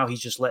Christian. Now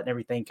he's just letting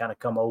everything kind of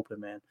come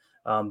open, man.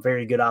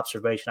 Very good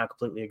observation. I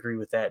completely agree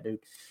with that, dude.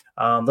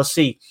 Let's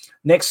see.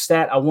 Next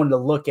stat I wanted to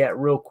look at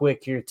real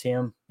quick here,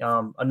 Tim.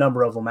 A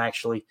number of them,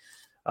 actually.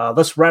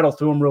 Let's rattle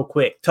through them real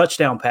quick.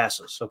 Touchdown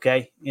passes,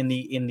 okay, in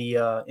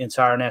the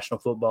entire National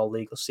Football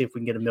League. Let's see if we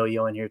can get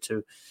Emilio in here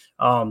too.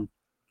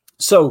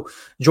 So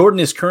Jordan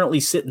is currently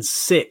sitting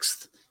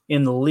 6th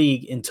in the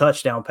league in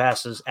touchdown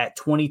passes at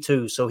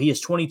 22. So he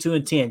is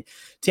 22-10.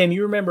 Tim,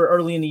 you remember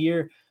early in the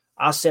year,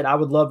 I said I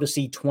would love to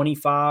see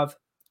 25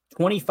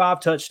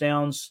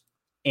 touchdowns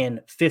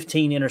and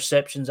 15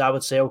 interceptions. I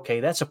would say,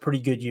 okay, that's a pretty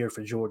good year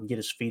for Jordan. Get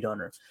his feet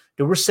under.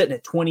 Dude, we're sitting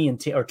at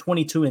 20-10 or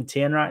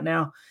 22-10 right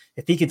now.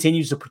 If he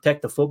continues to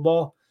protect the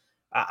football,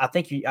 I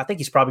think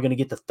he's probably going to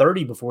get to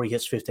 30 before he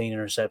hits 15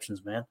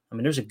 interceptions, man. I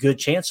mean, there's a good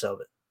chance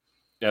of it.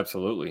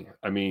 Absolutely.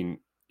 I mean,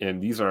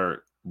 and these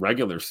are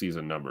regular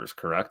season numbers,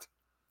 correct?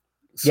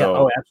 So, yeah.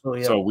 Oh,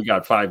 absolutely. Yeah. So we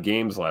got 5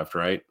 games left,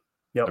 right?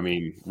 Yep. I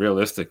mean,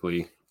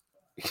 realistically,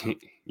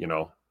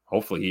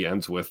 hopefully he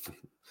ends with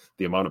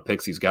the amount of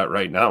picks he's got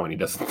right now and he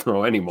doesn't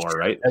throw anymore,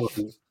 right? That would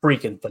be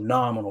freaking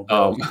phenomenal.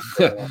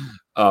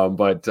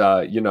 But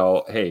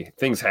hey,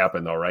 things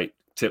happen though, right?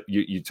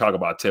 You talk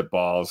about tip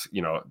balls,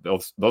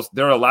 those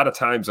there are a lot of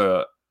times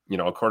a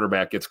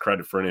quarterback gets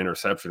credit for an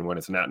interception when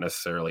it's not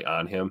necessarily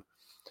on him.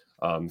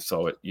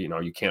 So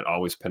you can't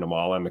always pin them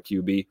all on the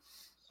QB.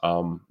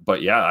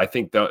 But yeah, I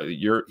think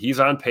he's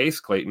on pace,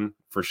 Clayton,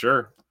 for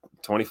sure.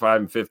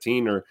 25 and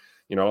 15, or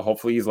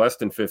hopefully he's less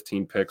than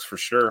 15 picks for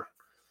sure.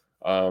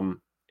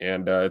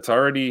 And it's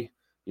already,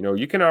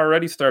 you can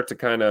already start to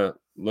kind of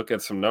look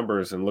at some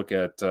numbers and look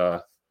at,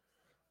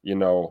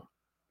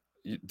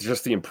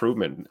 just the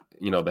improvement.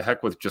 The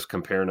heck with just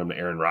comparing him to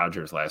Aaron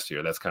Rodgers last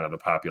year. That's kind of the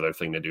popular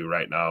thing to do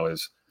right now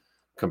is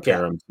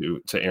compare him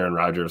to Aaron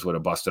Rodgers with a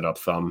busted up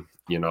thumb,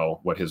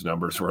 what his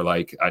numbers were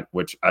like,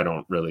 which I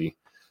don't really,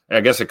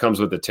 I guess it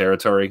comes with the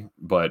territory,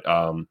 but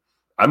I'm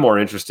more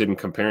interested in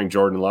comparing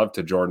Jordan Love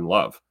to Jordan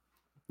Love.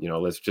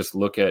 Let's just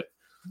look at,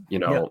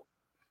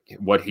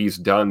 what he's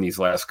done these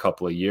last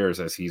couple of years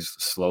as he's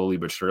slowly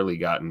but surely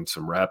gotten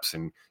some reps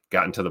and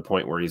gotten to the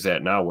point where he's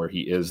at now, where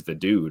he is the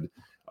dude.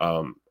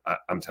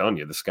 I'm telling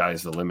you, the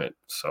sky's the limit.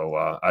 So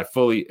I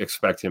fully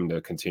expect him to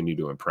continue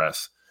to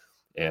impress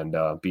and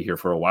be here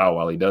for a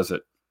while he does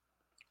it.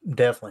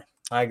 Definitely.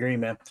 I agree,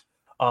 man.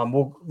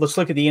 Let's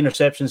look at the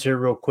interceptions here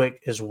real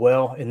quick as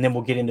well, and then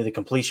we'll get into the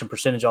completion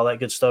percentage, all that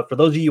good stuff. For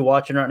those of you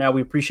watching right now,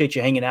 we appreciate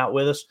you hanging out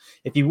with us.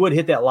 If you would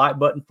hit that like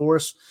button for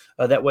us,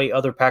 that way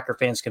other Packer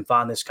fans can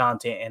find this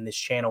content and this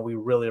channel. We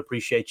really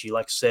appreciate you.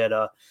 Like I said,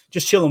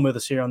 just chilling with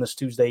us here on this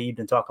Tuesday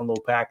evening, talking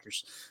little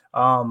Packers.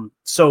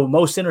 So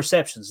most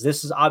interceptions.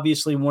 This is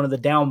obviously one of the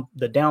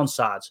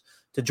downsides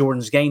to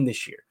Jordan's game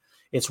this year.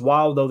 It's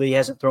wild, though, that he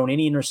hasn't thrown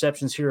any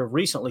interceptions here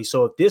recently.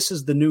 So if this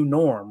is the new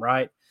norm,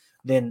 right,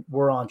 then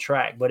we're on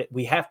track. But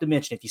we have to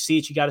mention, if you see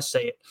it, you got to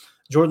say it.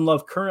 Jordan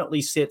Love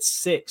currently sits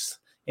 6th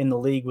in the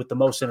league with the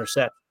most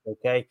interceptions,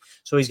 okay?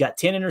 So he's got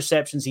 10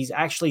 interceptions. He's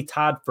actually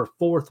tied for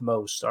 4th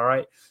most, all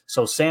right?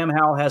 So Sam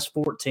Howell has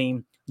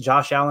 14.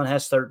 Josh Allen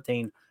has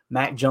 13.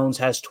 Mac Jones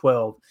has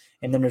 12.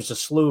 And then there's a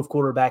slew of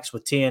quarterbacks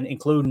with 10,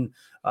 including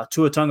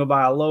Tua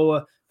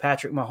Tagovailoa,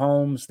 Patrick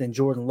Mahomes, then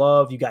Jordan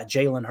Love. You got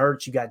Jalen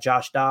Hurts. You got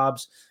Josh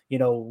Dobbs.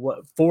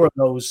 4 of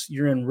those,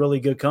 you're in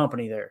really good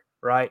company there,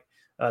 right?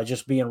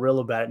 Just being real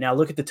about it. Now,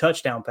 look at the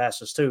touchdown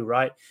passes too,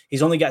 right?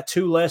 He's only got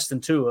 2 less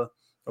than Tua,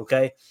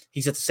 okay?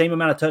 He's at the same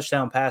amount of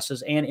touchdown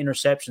passes and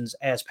interceptions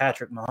as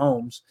Patrick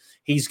Mahomes.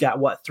 He's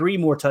got, 3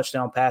 more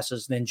touchdown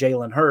passes than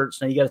Jalen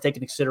Hurts. Now, you got to take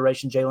into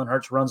consideration Jalen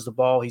Hurts runs the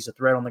ball. He's a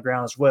threat on the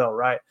ground as well,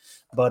 right?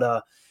 But,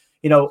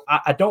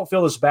 I don't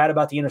feel as bad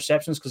about the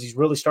interceptions because he's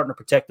really starting to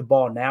protect the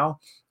ball now.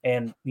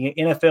 And the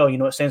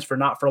NFL, it stands for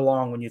not for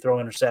long when you throw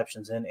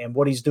interceptions. And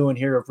what he's doing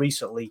here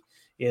recently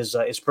is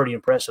pretty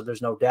impressive.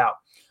 There's no doubt.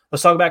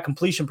 Let's talk about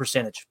completion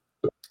percentage.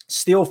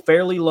 Still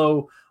fairly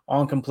low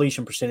on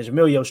completion percentage.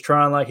 Emilio's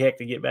trying like heck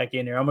to get back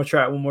in here. I'm going to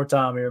try it one more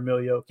time here,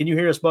 Emilio. Can you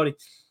hear us, buddy?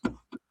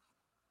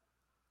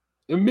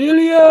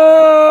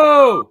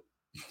 Emilio!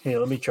 Here,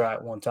 let me try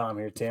it one time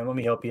here, Tim. Let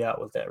me help you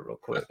out with that real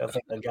quick. I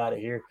think I got it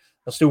here.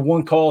 Let's do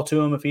one call to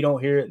him. If he don't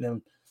hear it,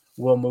 then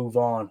we'll move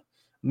on.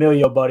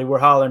 Emilio, buddy, we're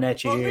hollering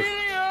at you here.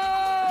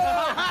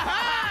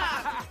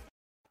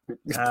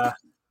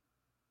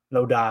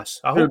 No dice.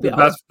 I hope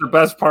the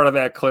best part of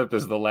that clip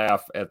is the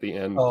laugh at the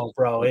end. Oh,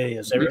 bro, it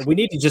is. We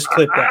need to just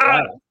clip that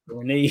laugh.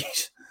 We need.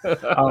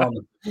 All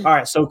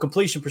right, so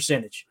completion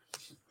percentage.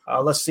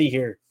 Let's see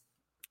here.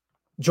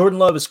 Jordan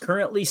Love is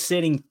currently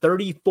sitting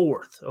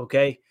 34th,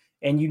 okay?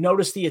 And you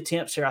notice the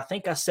attempts here. I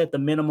think I set the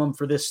minimum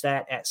for this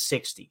stat at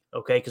 60,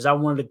 okay? Because I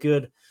wanted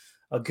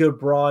a good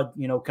broad,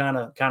 kind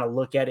of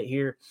look at it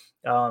here.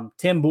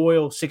 Tim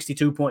Boyle,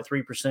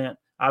 62.3%.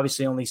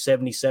 Obviously, only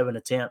 77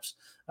 attempts.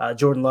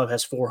 Jordan Love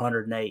has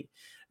 408.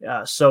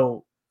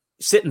 So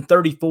sitting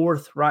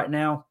 34th right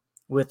now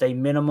with a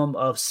minimum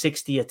of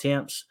 60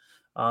 attempts,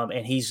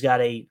 and he's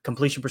got a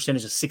completion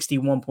percentage of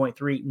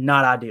 61.3.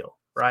 Not ideal,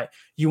 right?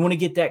 You want to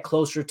get that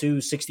closer to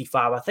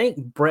 65. I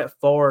think Brett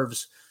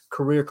Favre's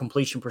career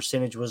completion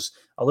percentage was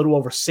a little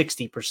over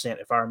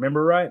 60%, if I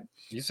remember right.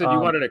 You said you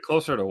wanted it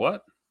closer to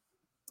what?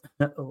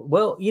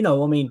 Well,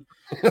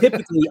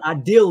 typically,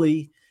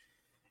 ideally,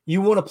 you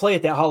want to play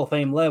at that Hall of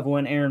Fame level,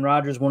 and Aaron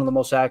Rodgers, one of the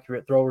most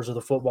accurate throwers of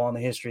the football in the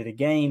history of the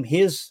game.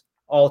 His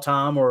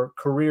all-time or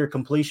career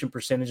completion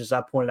percentage, as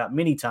I pointed out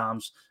many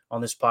times on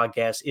this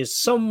podcast, is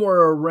somewhere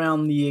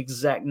around the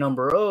exact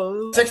number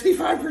of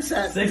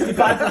 65%.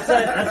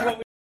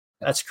 65%.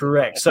 That's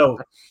correct. So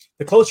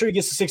the closer he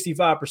gets to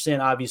 65%,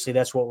 obviously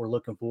that's what we're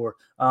looking for.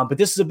 But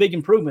this is a big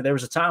improvement. There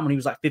was a time when he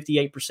was like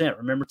 58%.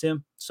 Remember,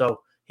 Tim?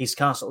 So he's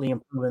constantly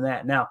improving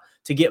that. Now,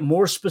 to get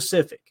more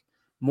specific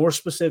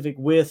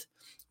with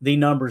the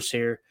numbers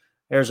here.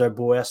 There's our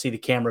boy. I see the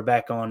camera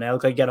back on now.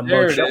 Look like you got a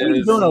mug shot. What are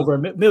you doing over,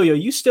 Emilio?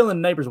 You still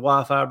in the neighbor's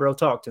Wi-Fi, bro?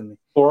 Talk to me.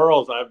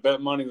 Squirrels. I bet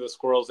money the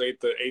squirrels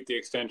ate the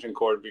extension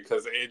cord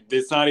because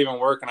it's not even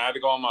working. I had to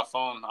go on my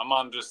phone. I'm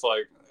on just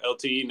like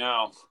LTE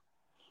now.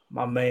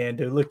 My man,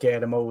 dude, look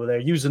at him over there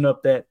using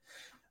up that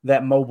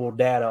mobile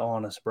data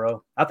on us,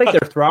 bro. I think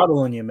they're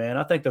throttling you, man.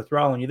 I think they're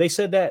throttling you. They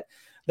said that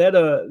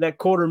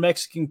quarter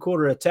Mexican,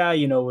 quarter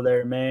Italian over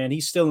there, man.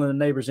 He's still in the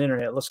neighbor's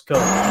internet. Let's go.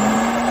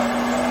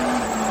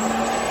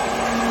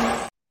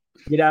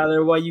 Get out of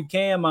there while you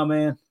can, my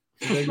man.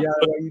 Get out of there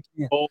while you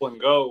can. Pull and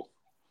go.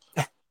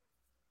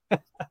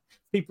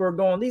 People are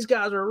going, these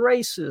guys are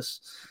racist.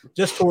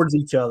 Just towards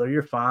each other.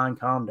 You're fine.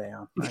 Calm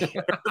down.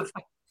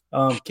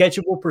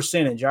 Catchable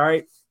percentage. All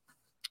right.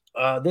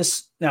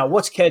 Now,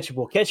 what's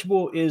catchable?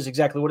 Catchable is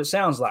exactly what it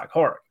sounds like.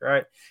 Hark,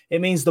 right? It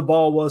means the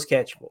ball was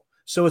catchable.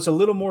 So it's a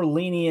little more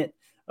lenient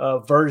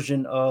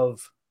version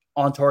of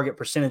on-target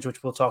percentage,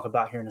 which we'll talk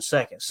about here in a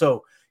second.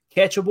 So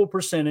catchable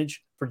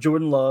percentage for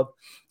Jordan Love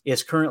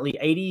is currently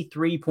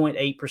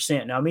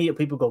 83.8%. Now,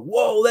 immediately people go,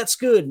 whoa, that's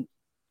good.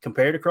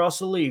 Compared across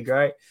the league,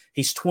 right?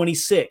 He's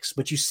 26.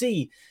 But you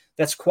see,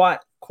 that's quite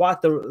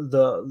quite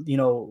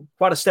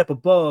a step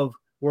above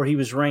where he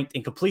was ranked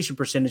in completion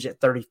percentage at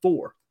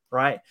 34,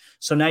 right?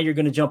 So now you're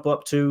going to jump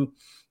up to,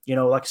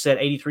 like I said,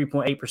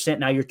 83.8%.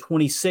 Now you're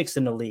 26th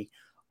in the league.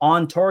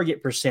 On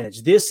target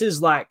percentage. This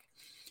is like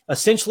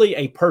essentially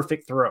a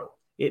perfect throw.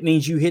 It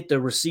means you hit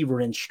the receiver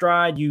in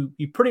stride. You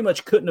pretty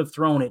much couldn't have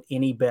thrown it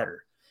any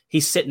better.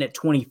 He's sitting at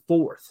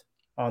 24th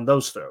on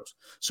those throws.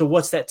 So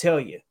what's that tell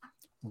you?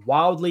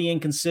 Wildly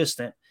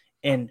inconsistent.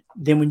 And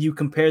then when you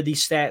compare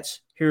these stats,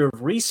 here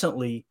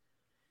recently,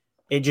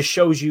 it just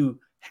shows you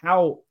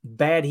how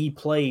bad he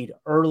played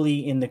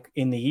early in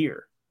the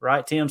year,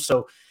 right, Tim?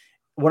 So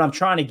what I'm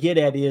trying to get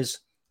at is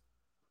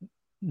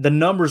the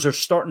numbers are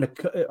starting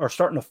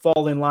to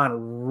fall in line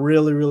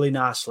really, really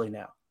nicely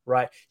now,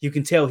 right? You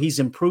can tell he's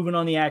improving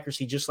on the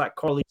accuracy, just like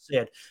Carly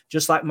said,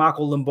 just like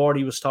Michael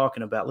Lombardi was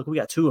talking about. Look, we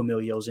got two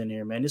Emilios in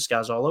here, man. This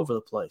guy's all over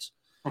the place.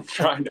 I'm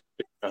trying to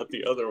figure out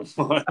the other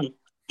one.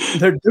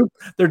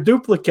 They're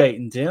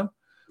duplicating, Tim.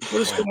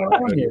 What is going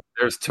on here?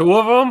 There's two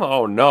of them?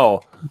 Oh,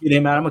 no. Get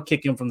him out. I'm going to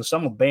kick him I'm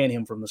going to ban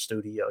him from the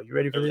studio. You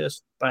ready for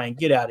this? Bang,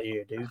 get out of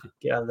here, dude.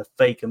 Get out of the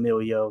fake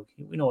Emilio.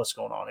 We know what's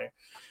going on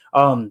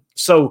here.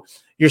 So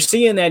you're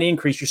seeing that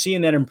increase. You're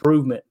seeing that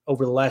improvement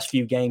over the last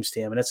few games,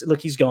 Tim. And look,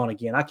 he's gone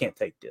again. I can't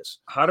take this.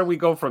 How do we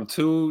go from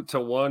 2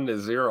 to 1 to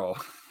 0?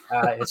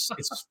 It's I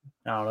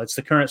don't know. It's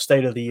the current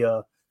state of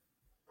the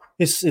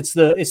it's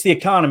the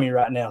economy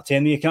right now,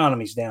 Tim. The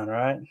economy's down,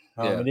 right?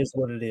 It is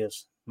what it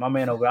is. My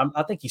man over,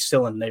 I think he's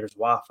still in the neighbor's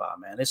Wi-Fi,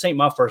 man. This ain't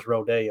my first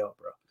rodeo,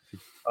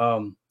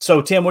 bro.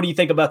 So Tim, what do you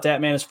think about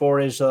that, man? As far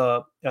as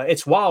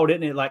it's wild,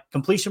 isn't it? Like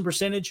completion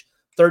percentage,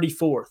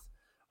 34th.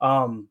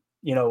 What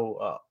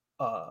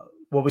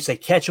we say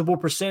catchable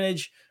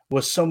percentage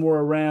was somewhere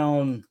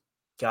around,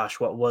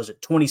 what was it?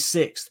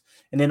 26th.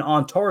 And then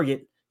on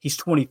target, he's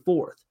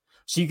 24th.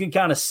 So you can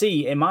kind of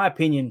see, in my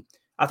opinion,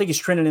 I think he's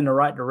trending in the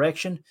right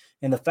direction.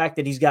 And the fact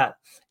that he's got,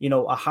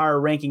 a higher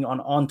ranking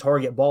on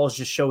target balls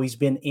just show he's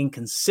been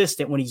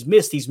inconsistent. When he's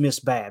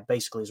missed bad,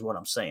 basically is what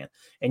I'm saying.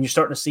 And you're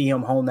starting to see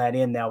him hone that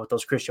in now with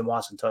those Christian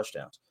Watson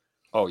touchdowns.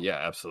 Oh, yeah,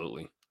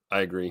 absolutely.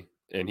 I agree.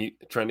 And he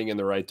trending in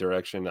the right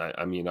direction.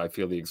 I mean, I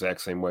feel the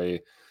exact same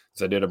way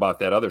as I did about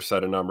that other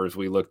set of numbers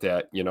we looked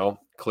at.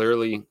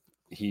 Clearly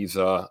he's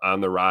on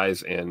the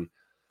rise. And,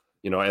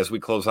 as we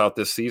close out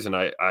this season,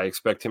 I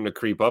expect him to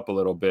creep up a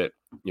little bit,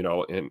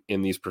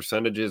 in these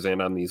percentages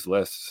and on these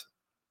lists.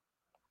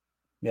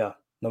 Yeah,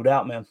 no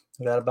doubt, man.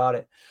 No doubt about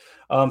it.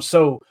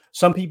 So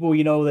some people,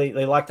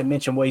 they like to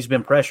mention, well, he's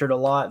been pressured a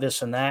lot,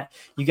 this and that.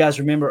 You guys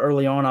remember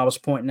early on, I was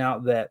pointing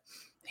out that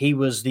he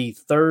was the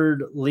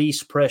third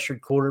least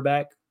pressured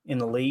quarterback in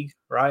the league,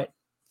 right?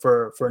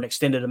 For an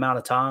extended amount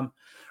of time.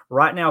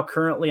 Right now,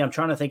 currently, I'm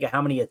trying to think of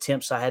how many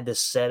attempts I had this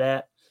set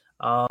at.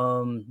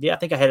 I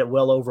think I had it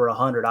well over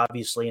 100,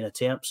 obviously, in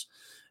attempts.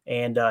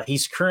 And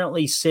he's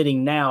currently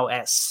sitting now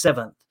at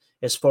 7th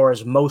as far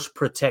as most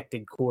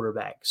protected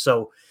quarterback.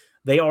 So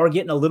they are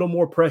getting a little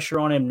more pressure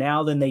on him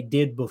now than they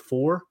did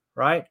before,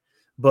 right?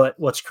 But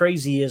what's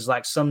crazy is,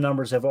 like, some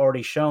numbers have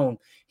already shown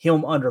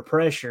him under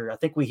pressure. I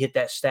think we hit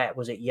that stat.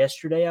 Was it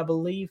yesterday, I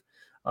believe?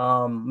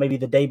 Maybe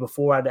the day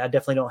before. I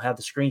definitely don't have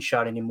the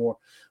screenshot anymore.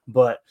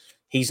 But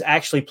he's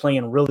actually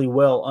playing really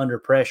well under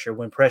pressure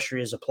when pressure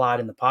is applied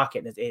in the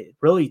pocket. And it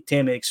really,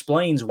 Tim, it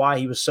explains why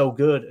he was so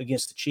good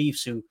against the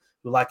Chiefs, who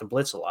like to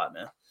blitz a lot,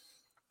 man.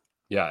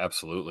 Yeah,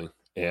 absolutely.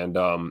 And,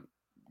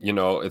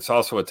 it's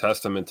also a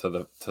testament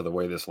to the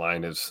way this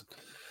line has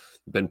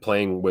been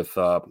playing with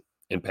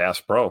in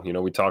pass pro.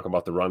 We talk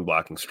about the run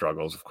blocking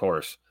struggles, of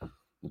course.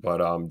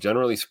 But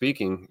generally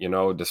speaking,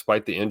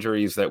 despite the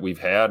injuries that we've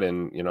had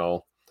and,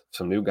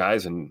 some new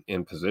guys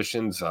in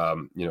positions,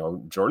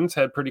 Jordan's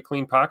had pretty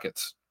clean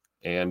pockets.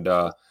 And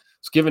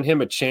it's given him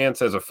a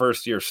chance as a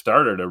first-year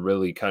starter to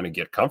really kind of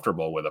get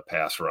comfortable with a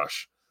pass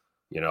rush,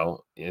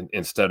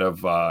 instead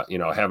of,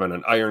 having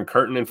an iron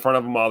curtain in front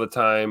of him all the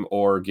time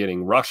or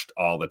getting rushed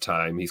all the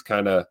time. He's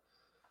kind of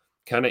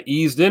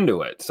eased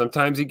into it.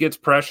 Sometimes he gets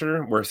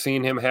pressure. We're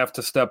seeing him have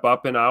to step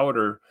up and out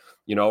or,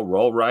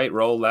 roll right,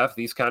 roll left,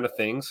 these kind of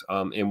things.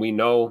 And we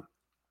know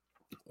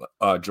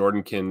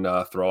Jordan can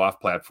throw off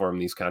platform,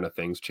 these kind of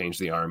things, change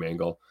the arm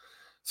angle.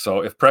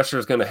 So if pressure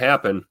is going to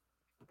happen,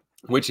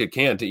 which it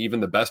can to even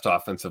the best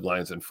offensive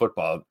lines in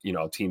football,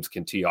 teams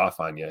can tee off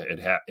on you.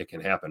 It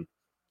can happen.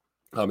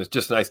 It's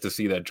just nice to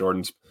see that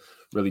Jordan's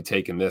really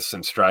taken this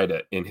in stride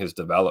in his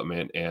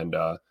development and,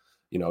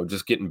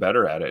 just getting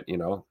better at it.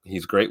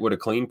 He's great with a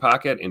clean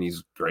pocket and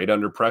he's great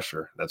under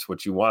pressure. That's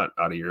what you want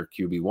out of your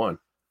QB1.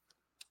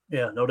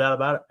 Yeah, no doubt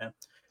about it, man.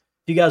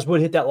 If you guys would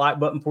hit that like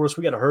button for us,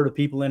 we got a herd of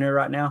people in here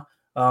right now.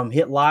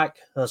 Hit like,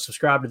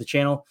 subscribe to the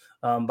channel.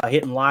 By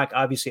hitting like,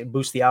 obviously it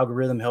boosts the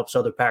algorithm, helps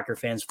other Packer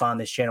fans find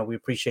this channel. We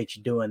appreciate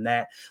you doing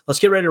that. Let's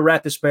get ready to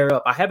wrap this bear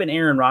up. I have an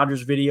Aaron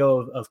Rodgers video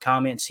of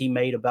comments he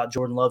made about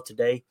Jordan Love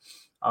today.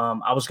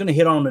 I was going to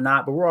hit on him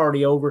tonight, but we're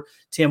already over.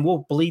 Tim,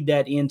 we'll bleed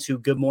that into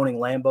Good Morning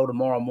Lambeau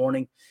tomorrow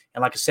morning.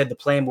 And like I said, the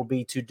plan will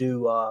be to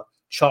do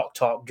Chalk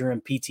Talk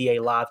during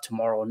PTA Live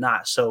tomorrow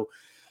night. So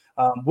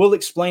we'll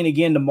explain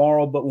again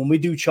tomorrow, but when we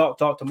do Chalk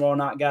Talk tomorrow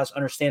night, guys,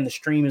 understand the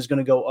stream is going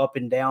to go up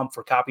and down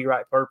for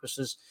copyright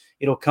purposes.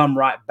 It'll come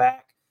right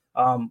back.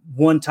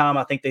 One time,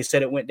 I think they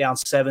said it went down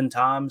 7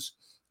 times.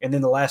 And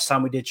then the last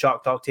time we did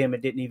Chalk Talk, Tim,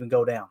 it didn't even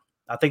go down.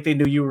 I think they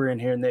knew you were in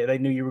here, and they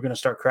knew you were going to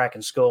start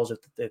cracking skulls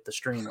if the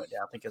stream went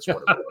down. I think that's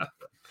what it was.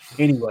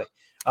 Anyway,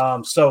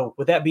 so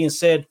with that being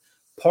said,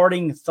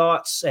 parting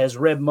thoughts as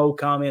Reb Mo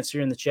comments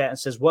here in the chat and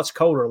says, what's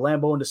colder,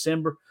 Lambeau in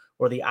December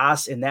or the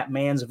ice in that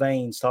man's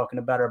veins, talking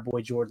about our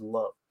boy Jordan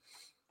Love?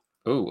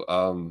 Ooh,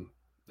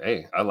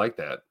 Hey, I like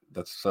that.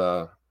 That's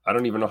I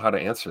don't even know how to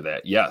answer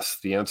that. Yes,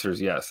 the answer is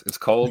yes. It's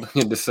cold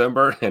in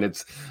December, and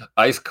it's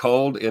ice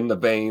cold in the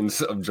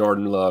veins of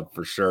Jordan Love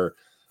for sure.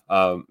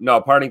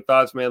 No, parting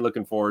thoughts, man.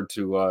 Looking forward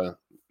to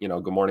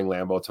Good Morning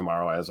Lambeau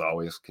tomorrow, as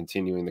always,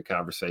 continuing the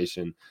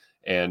conversation.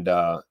 And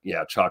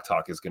Chalk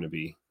Talk is going to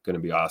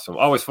be awesome.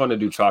 Always fun to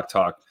do Chalk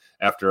Talk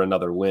after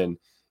another win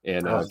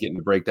and getting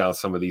to break down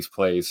some of these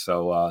plays.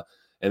 So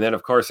and then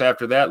of course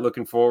after that,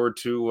 looking forward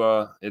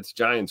to it's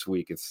Giants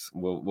week.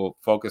 We'll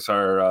focus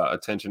our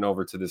attention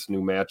over to this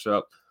new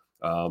matchup,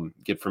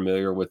 get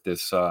familiar with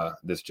this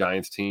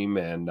Giants team,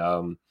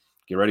 and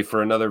get ready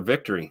for another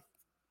victory.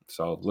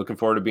 So looking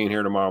forward to being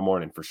here tomorrow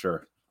morning for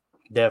sure.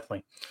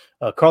 Definitely.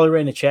 Carly Ray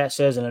in the chat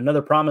says, and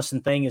another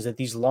promising thing is that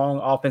these long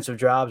offensive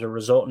drives are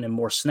resulting in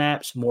more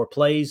snaps, more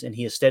plays, and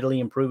he is steadily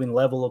improving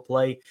level of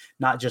play,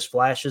 not just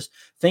flashes.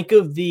 Think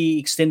of the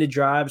extended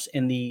drives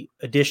and the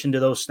addition to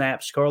those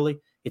snaps, Carly.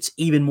 It's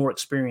even more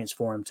experience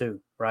for him too,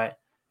 right?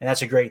 And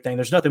that's a great thing.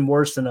 There's nothing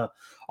worse than an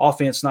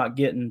offense not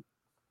getting,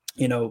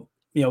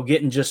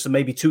 getting just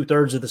maybe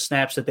 2/3 of the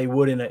snaps that they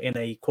would in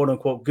a quote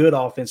unquote good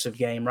offensive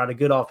game, right? A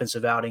good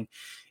offensive outing.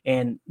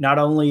 And not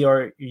only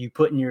are you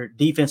putting your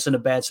defense in a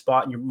bad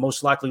spot and you're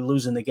most likely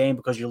losing the game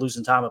because you're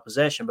losing time of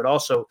possession, but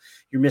also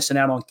you're missing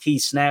out on key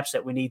snaps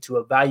that we need to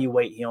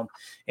evaluate him.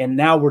 And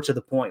now we're to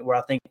the point where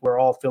I think we're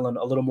all feeling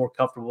a little more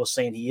comfortable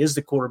saying he is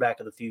the quarterback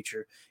of the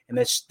future. And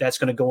that's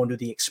going to go into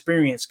the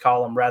experience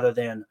column rather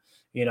than,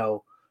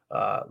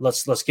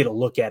 let's get a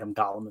look at him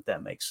column, if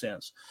that makes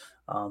sense.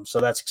 So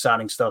that's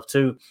exciting stuff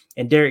too.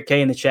 And Derek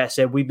K in the chat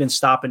said, we've been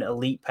stopping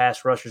elite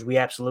pass rushers. We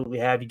absolutely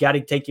have. You got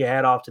to take your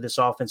hat off to this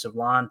offensive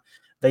line.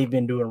 They've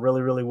been doing really,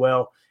 really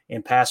well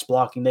in pass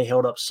blocking. They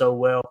held up so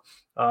well.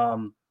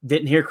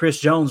 Didn't hear Chris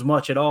Jones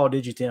much at all,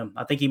 did you, Tim?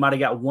 I think he might have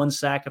got one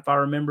sack if I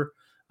remember.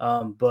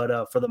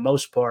 But for the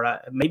most part,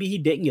 maybe he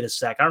didn't get a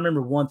sack. I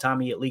remember one time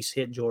he at least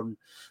hit Jordan,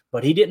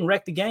 but he didn't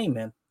wreck the game,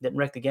 man. Didn't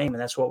wreck the game,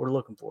 and that's what we're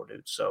looking for,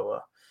 dude.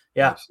 So,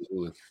 yeah.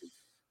 Absolutely.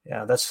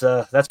 Yeah, that's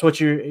what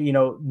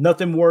you're,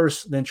 nothing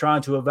worse than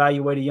trying to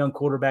evaluate a young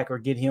quarterback or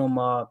get him,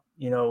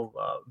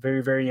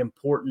 very, very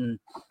important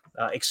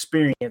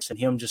experience and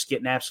him just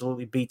getting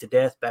absolutely beat to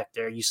death back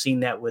there. You've seen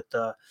that with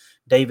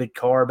David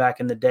Carr back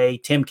in the day.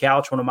 Tim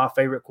Couch, one of my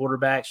favorite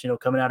quarterbacks,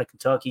 coming out of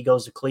Kentucky,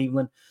 goes to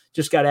Cleveland,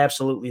 just got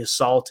absolutely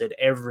assaulted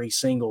every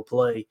single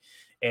play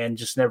and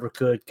just never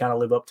could kind of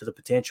live up to the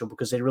potential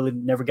because they really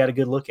never got a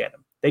good look at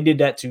him. They did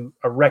that to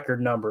a record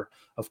number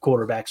of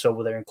quarterbacks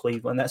over there in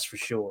Cleveland, that's for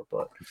sure.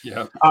 But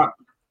yeah,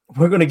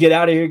 we're going to get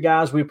out of here,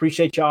 guys. We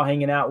appreciate y'all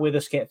hanging out with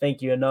us. Can't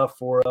thank you enough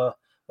for,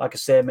 like I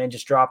said, man,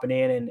 just dropping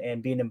in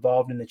and being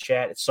involved in the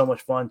chat. It's so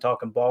much fun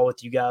talking ball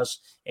with you guys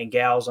and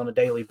gals on a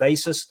daily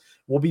basis.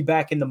 We'll be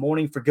back in the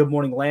morning for Good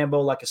Morning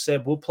Lambeau. Like I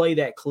said, we'll play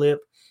that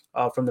clip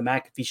from the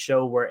McAfee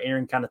show where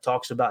Aaron kind of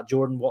talks about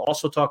Jordan. We'll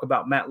also talk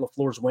about Matt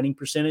LaFleur's winning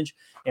percentage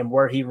and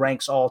where he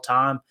ranks all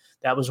time.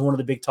 That was one of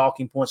the big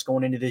talking points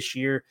going into this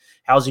year.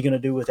 How's he going to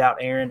do without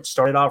Aaron? It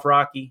started off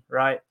rocky,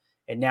 right?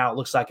 And now it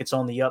looks like it's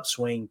on the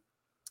upswing.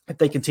 If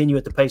they continue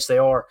at the pace they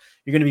are,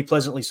 you're going to be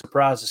pleasantly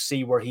surprised to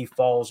see where he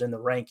falls in the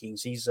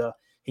rankings.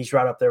 He's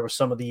right up there with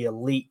some of the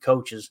elite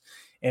coaches.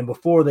 And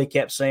before they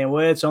kept saying,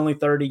 well, it's only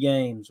 30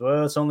 games.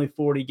 Well, it's only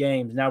 40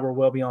 games. Now we're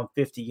well beyond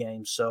 50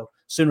 games. So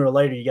sooner or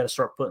later, you got to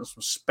start putting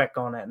some spec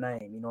on that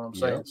name. You know what I'm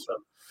saying? Yeah. So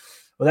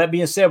with that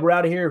being said, we're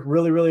out of here.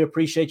 Really, really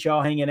appreciate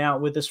y'all hanging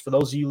out with us. For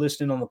those of you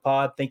listening on the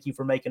pod, thank you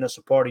for making us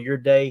a part of your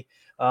day.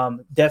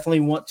 Definitely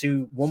want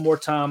to, one more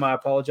time, I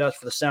apologize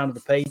for the sound of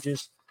the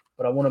pages,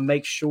 but I want to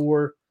make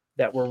sure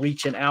that we're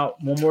reaching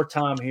out one more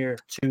time here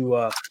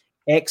to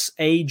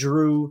XA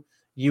Drew.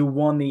 You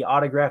won the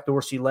autographed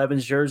Dorsey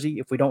Levens jersey.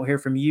 If we don't hear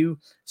from you,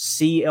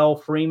 CL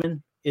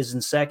Freeman is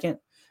in second.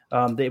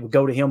 They would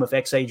go to him if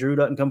XA Drew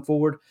doesn't come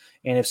forward.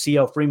 And if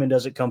CL Freeman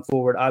doesn't come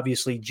forward,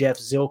 obviously Jeff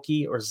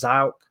Zilke or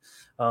Zilk.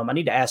 I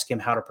need to ask him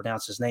how to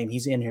pronounce his name.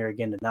 He's in here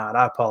again tonight.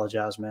 I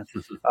apologize, man.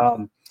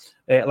 Like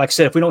I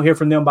said, if we don't hear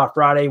from them by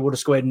Friday, we'll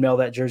just go ahead and mail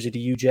that jersey to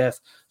you, Jeff.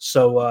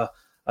 So,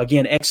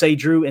 again, XA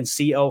Drew and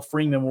CL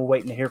Freeman, we're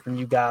waiting to hear from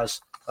you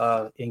guys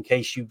in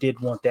case you did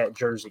want that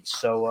jersey.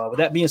 So with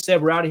that being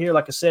said, we're out of here.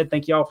 Like I said,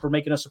 thank you all for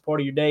making us a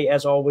part of your day.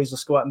 As always,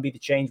 let's go out and be the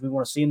change we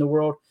want to see in the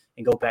world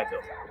and go Pack Go.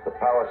 The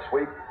power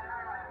sweep.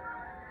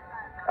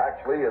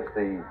 Actually,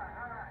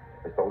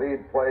 it's the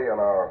lead play in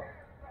our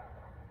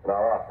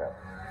offense.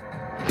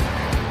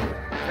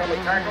 Come to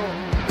tackle,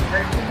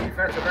 take the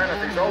defensive end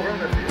if he's over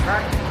him. If he's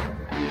not,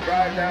 you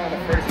drive down the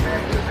first man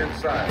to his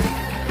inside.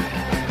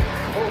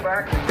 Pull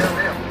back and get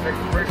him. Take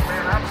the first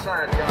man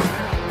outside the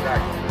offensive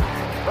tackle.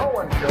 No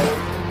one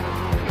shows.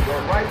 Go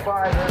right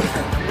by them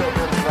and field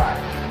inside.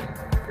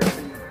 If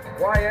the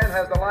YN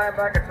has the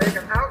linebacker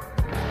taken out,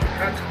 he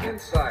cuts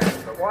inside.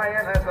 If the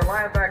YN has the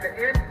linebacker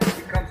in,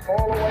 he comes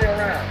all the way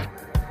around.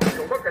 If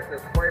you look at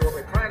this play, what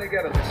we're trying to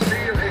get is a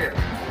seal here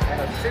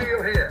and a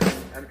seal here,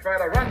 and try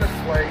to run this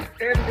play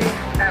in the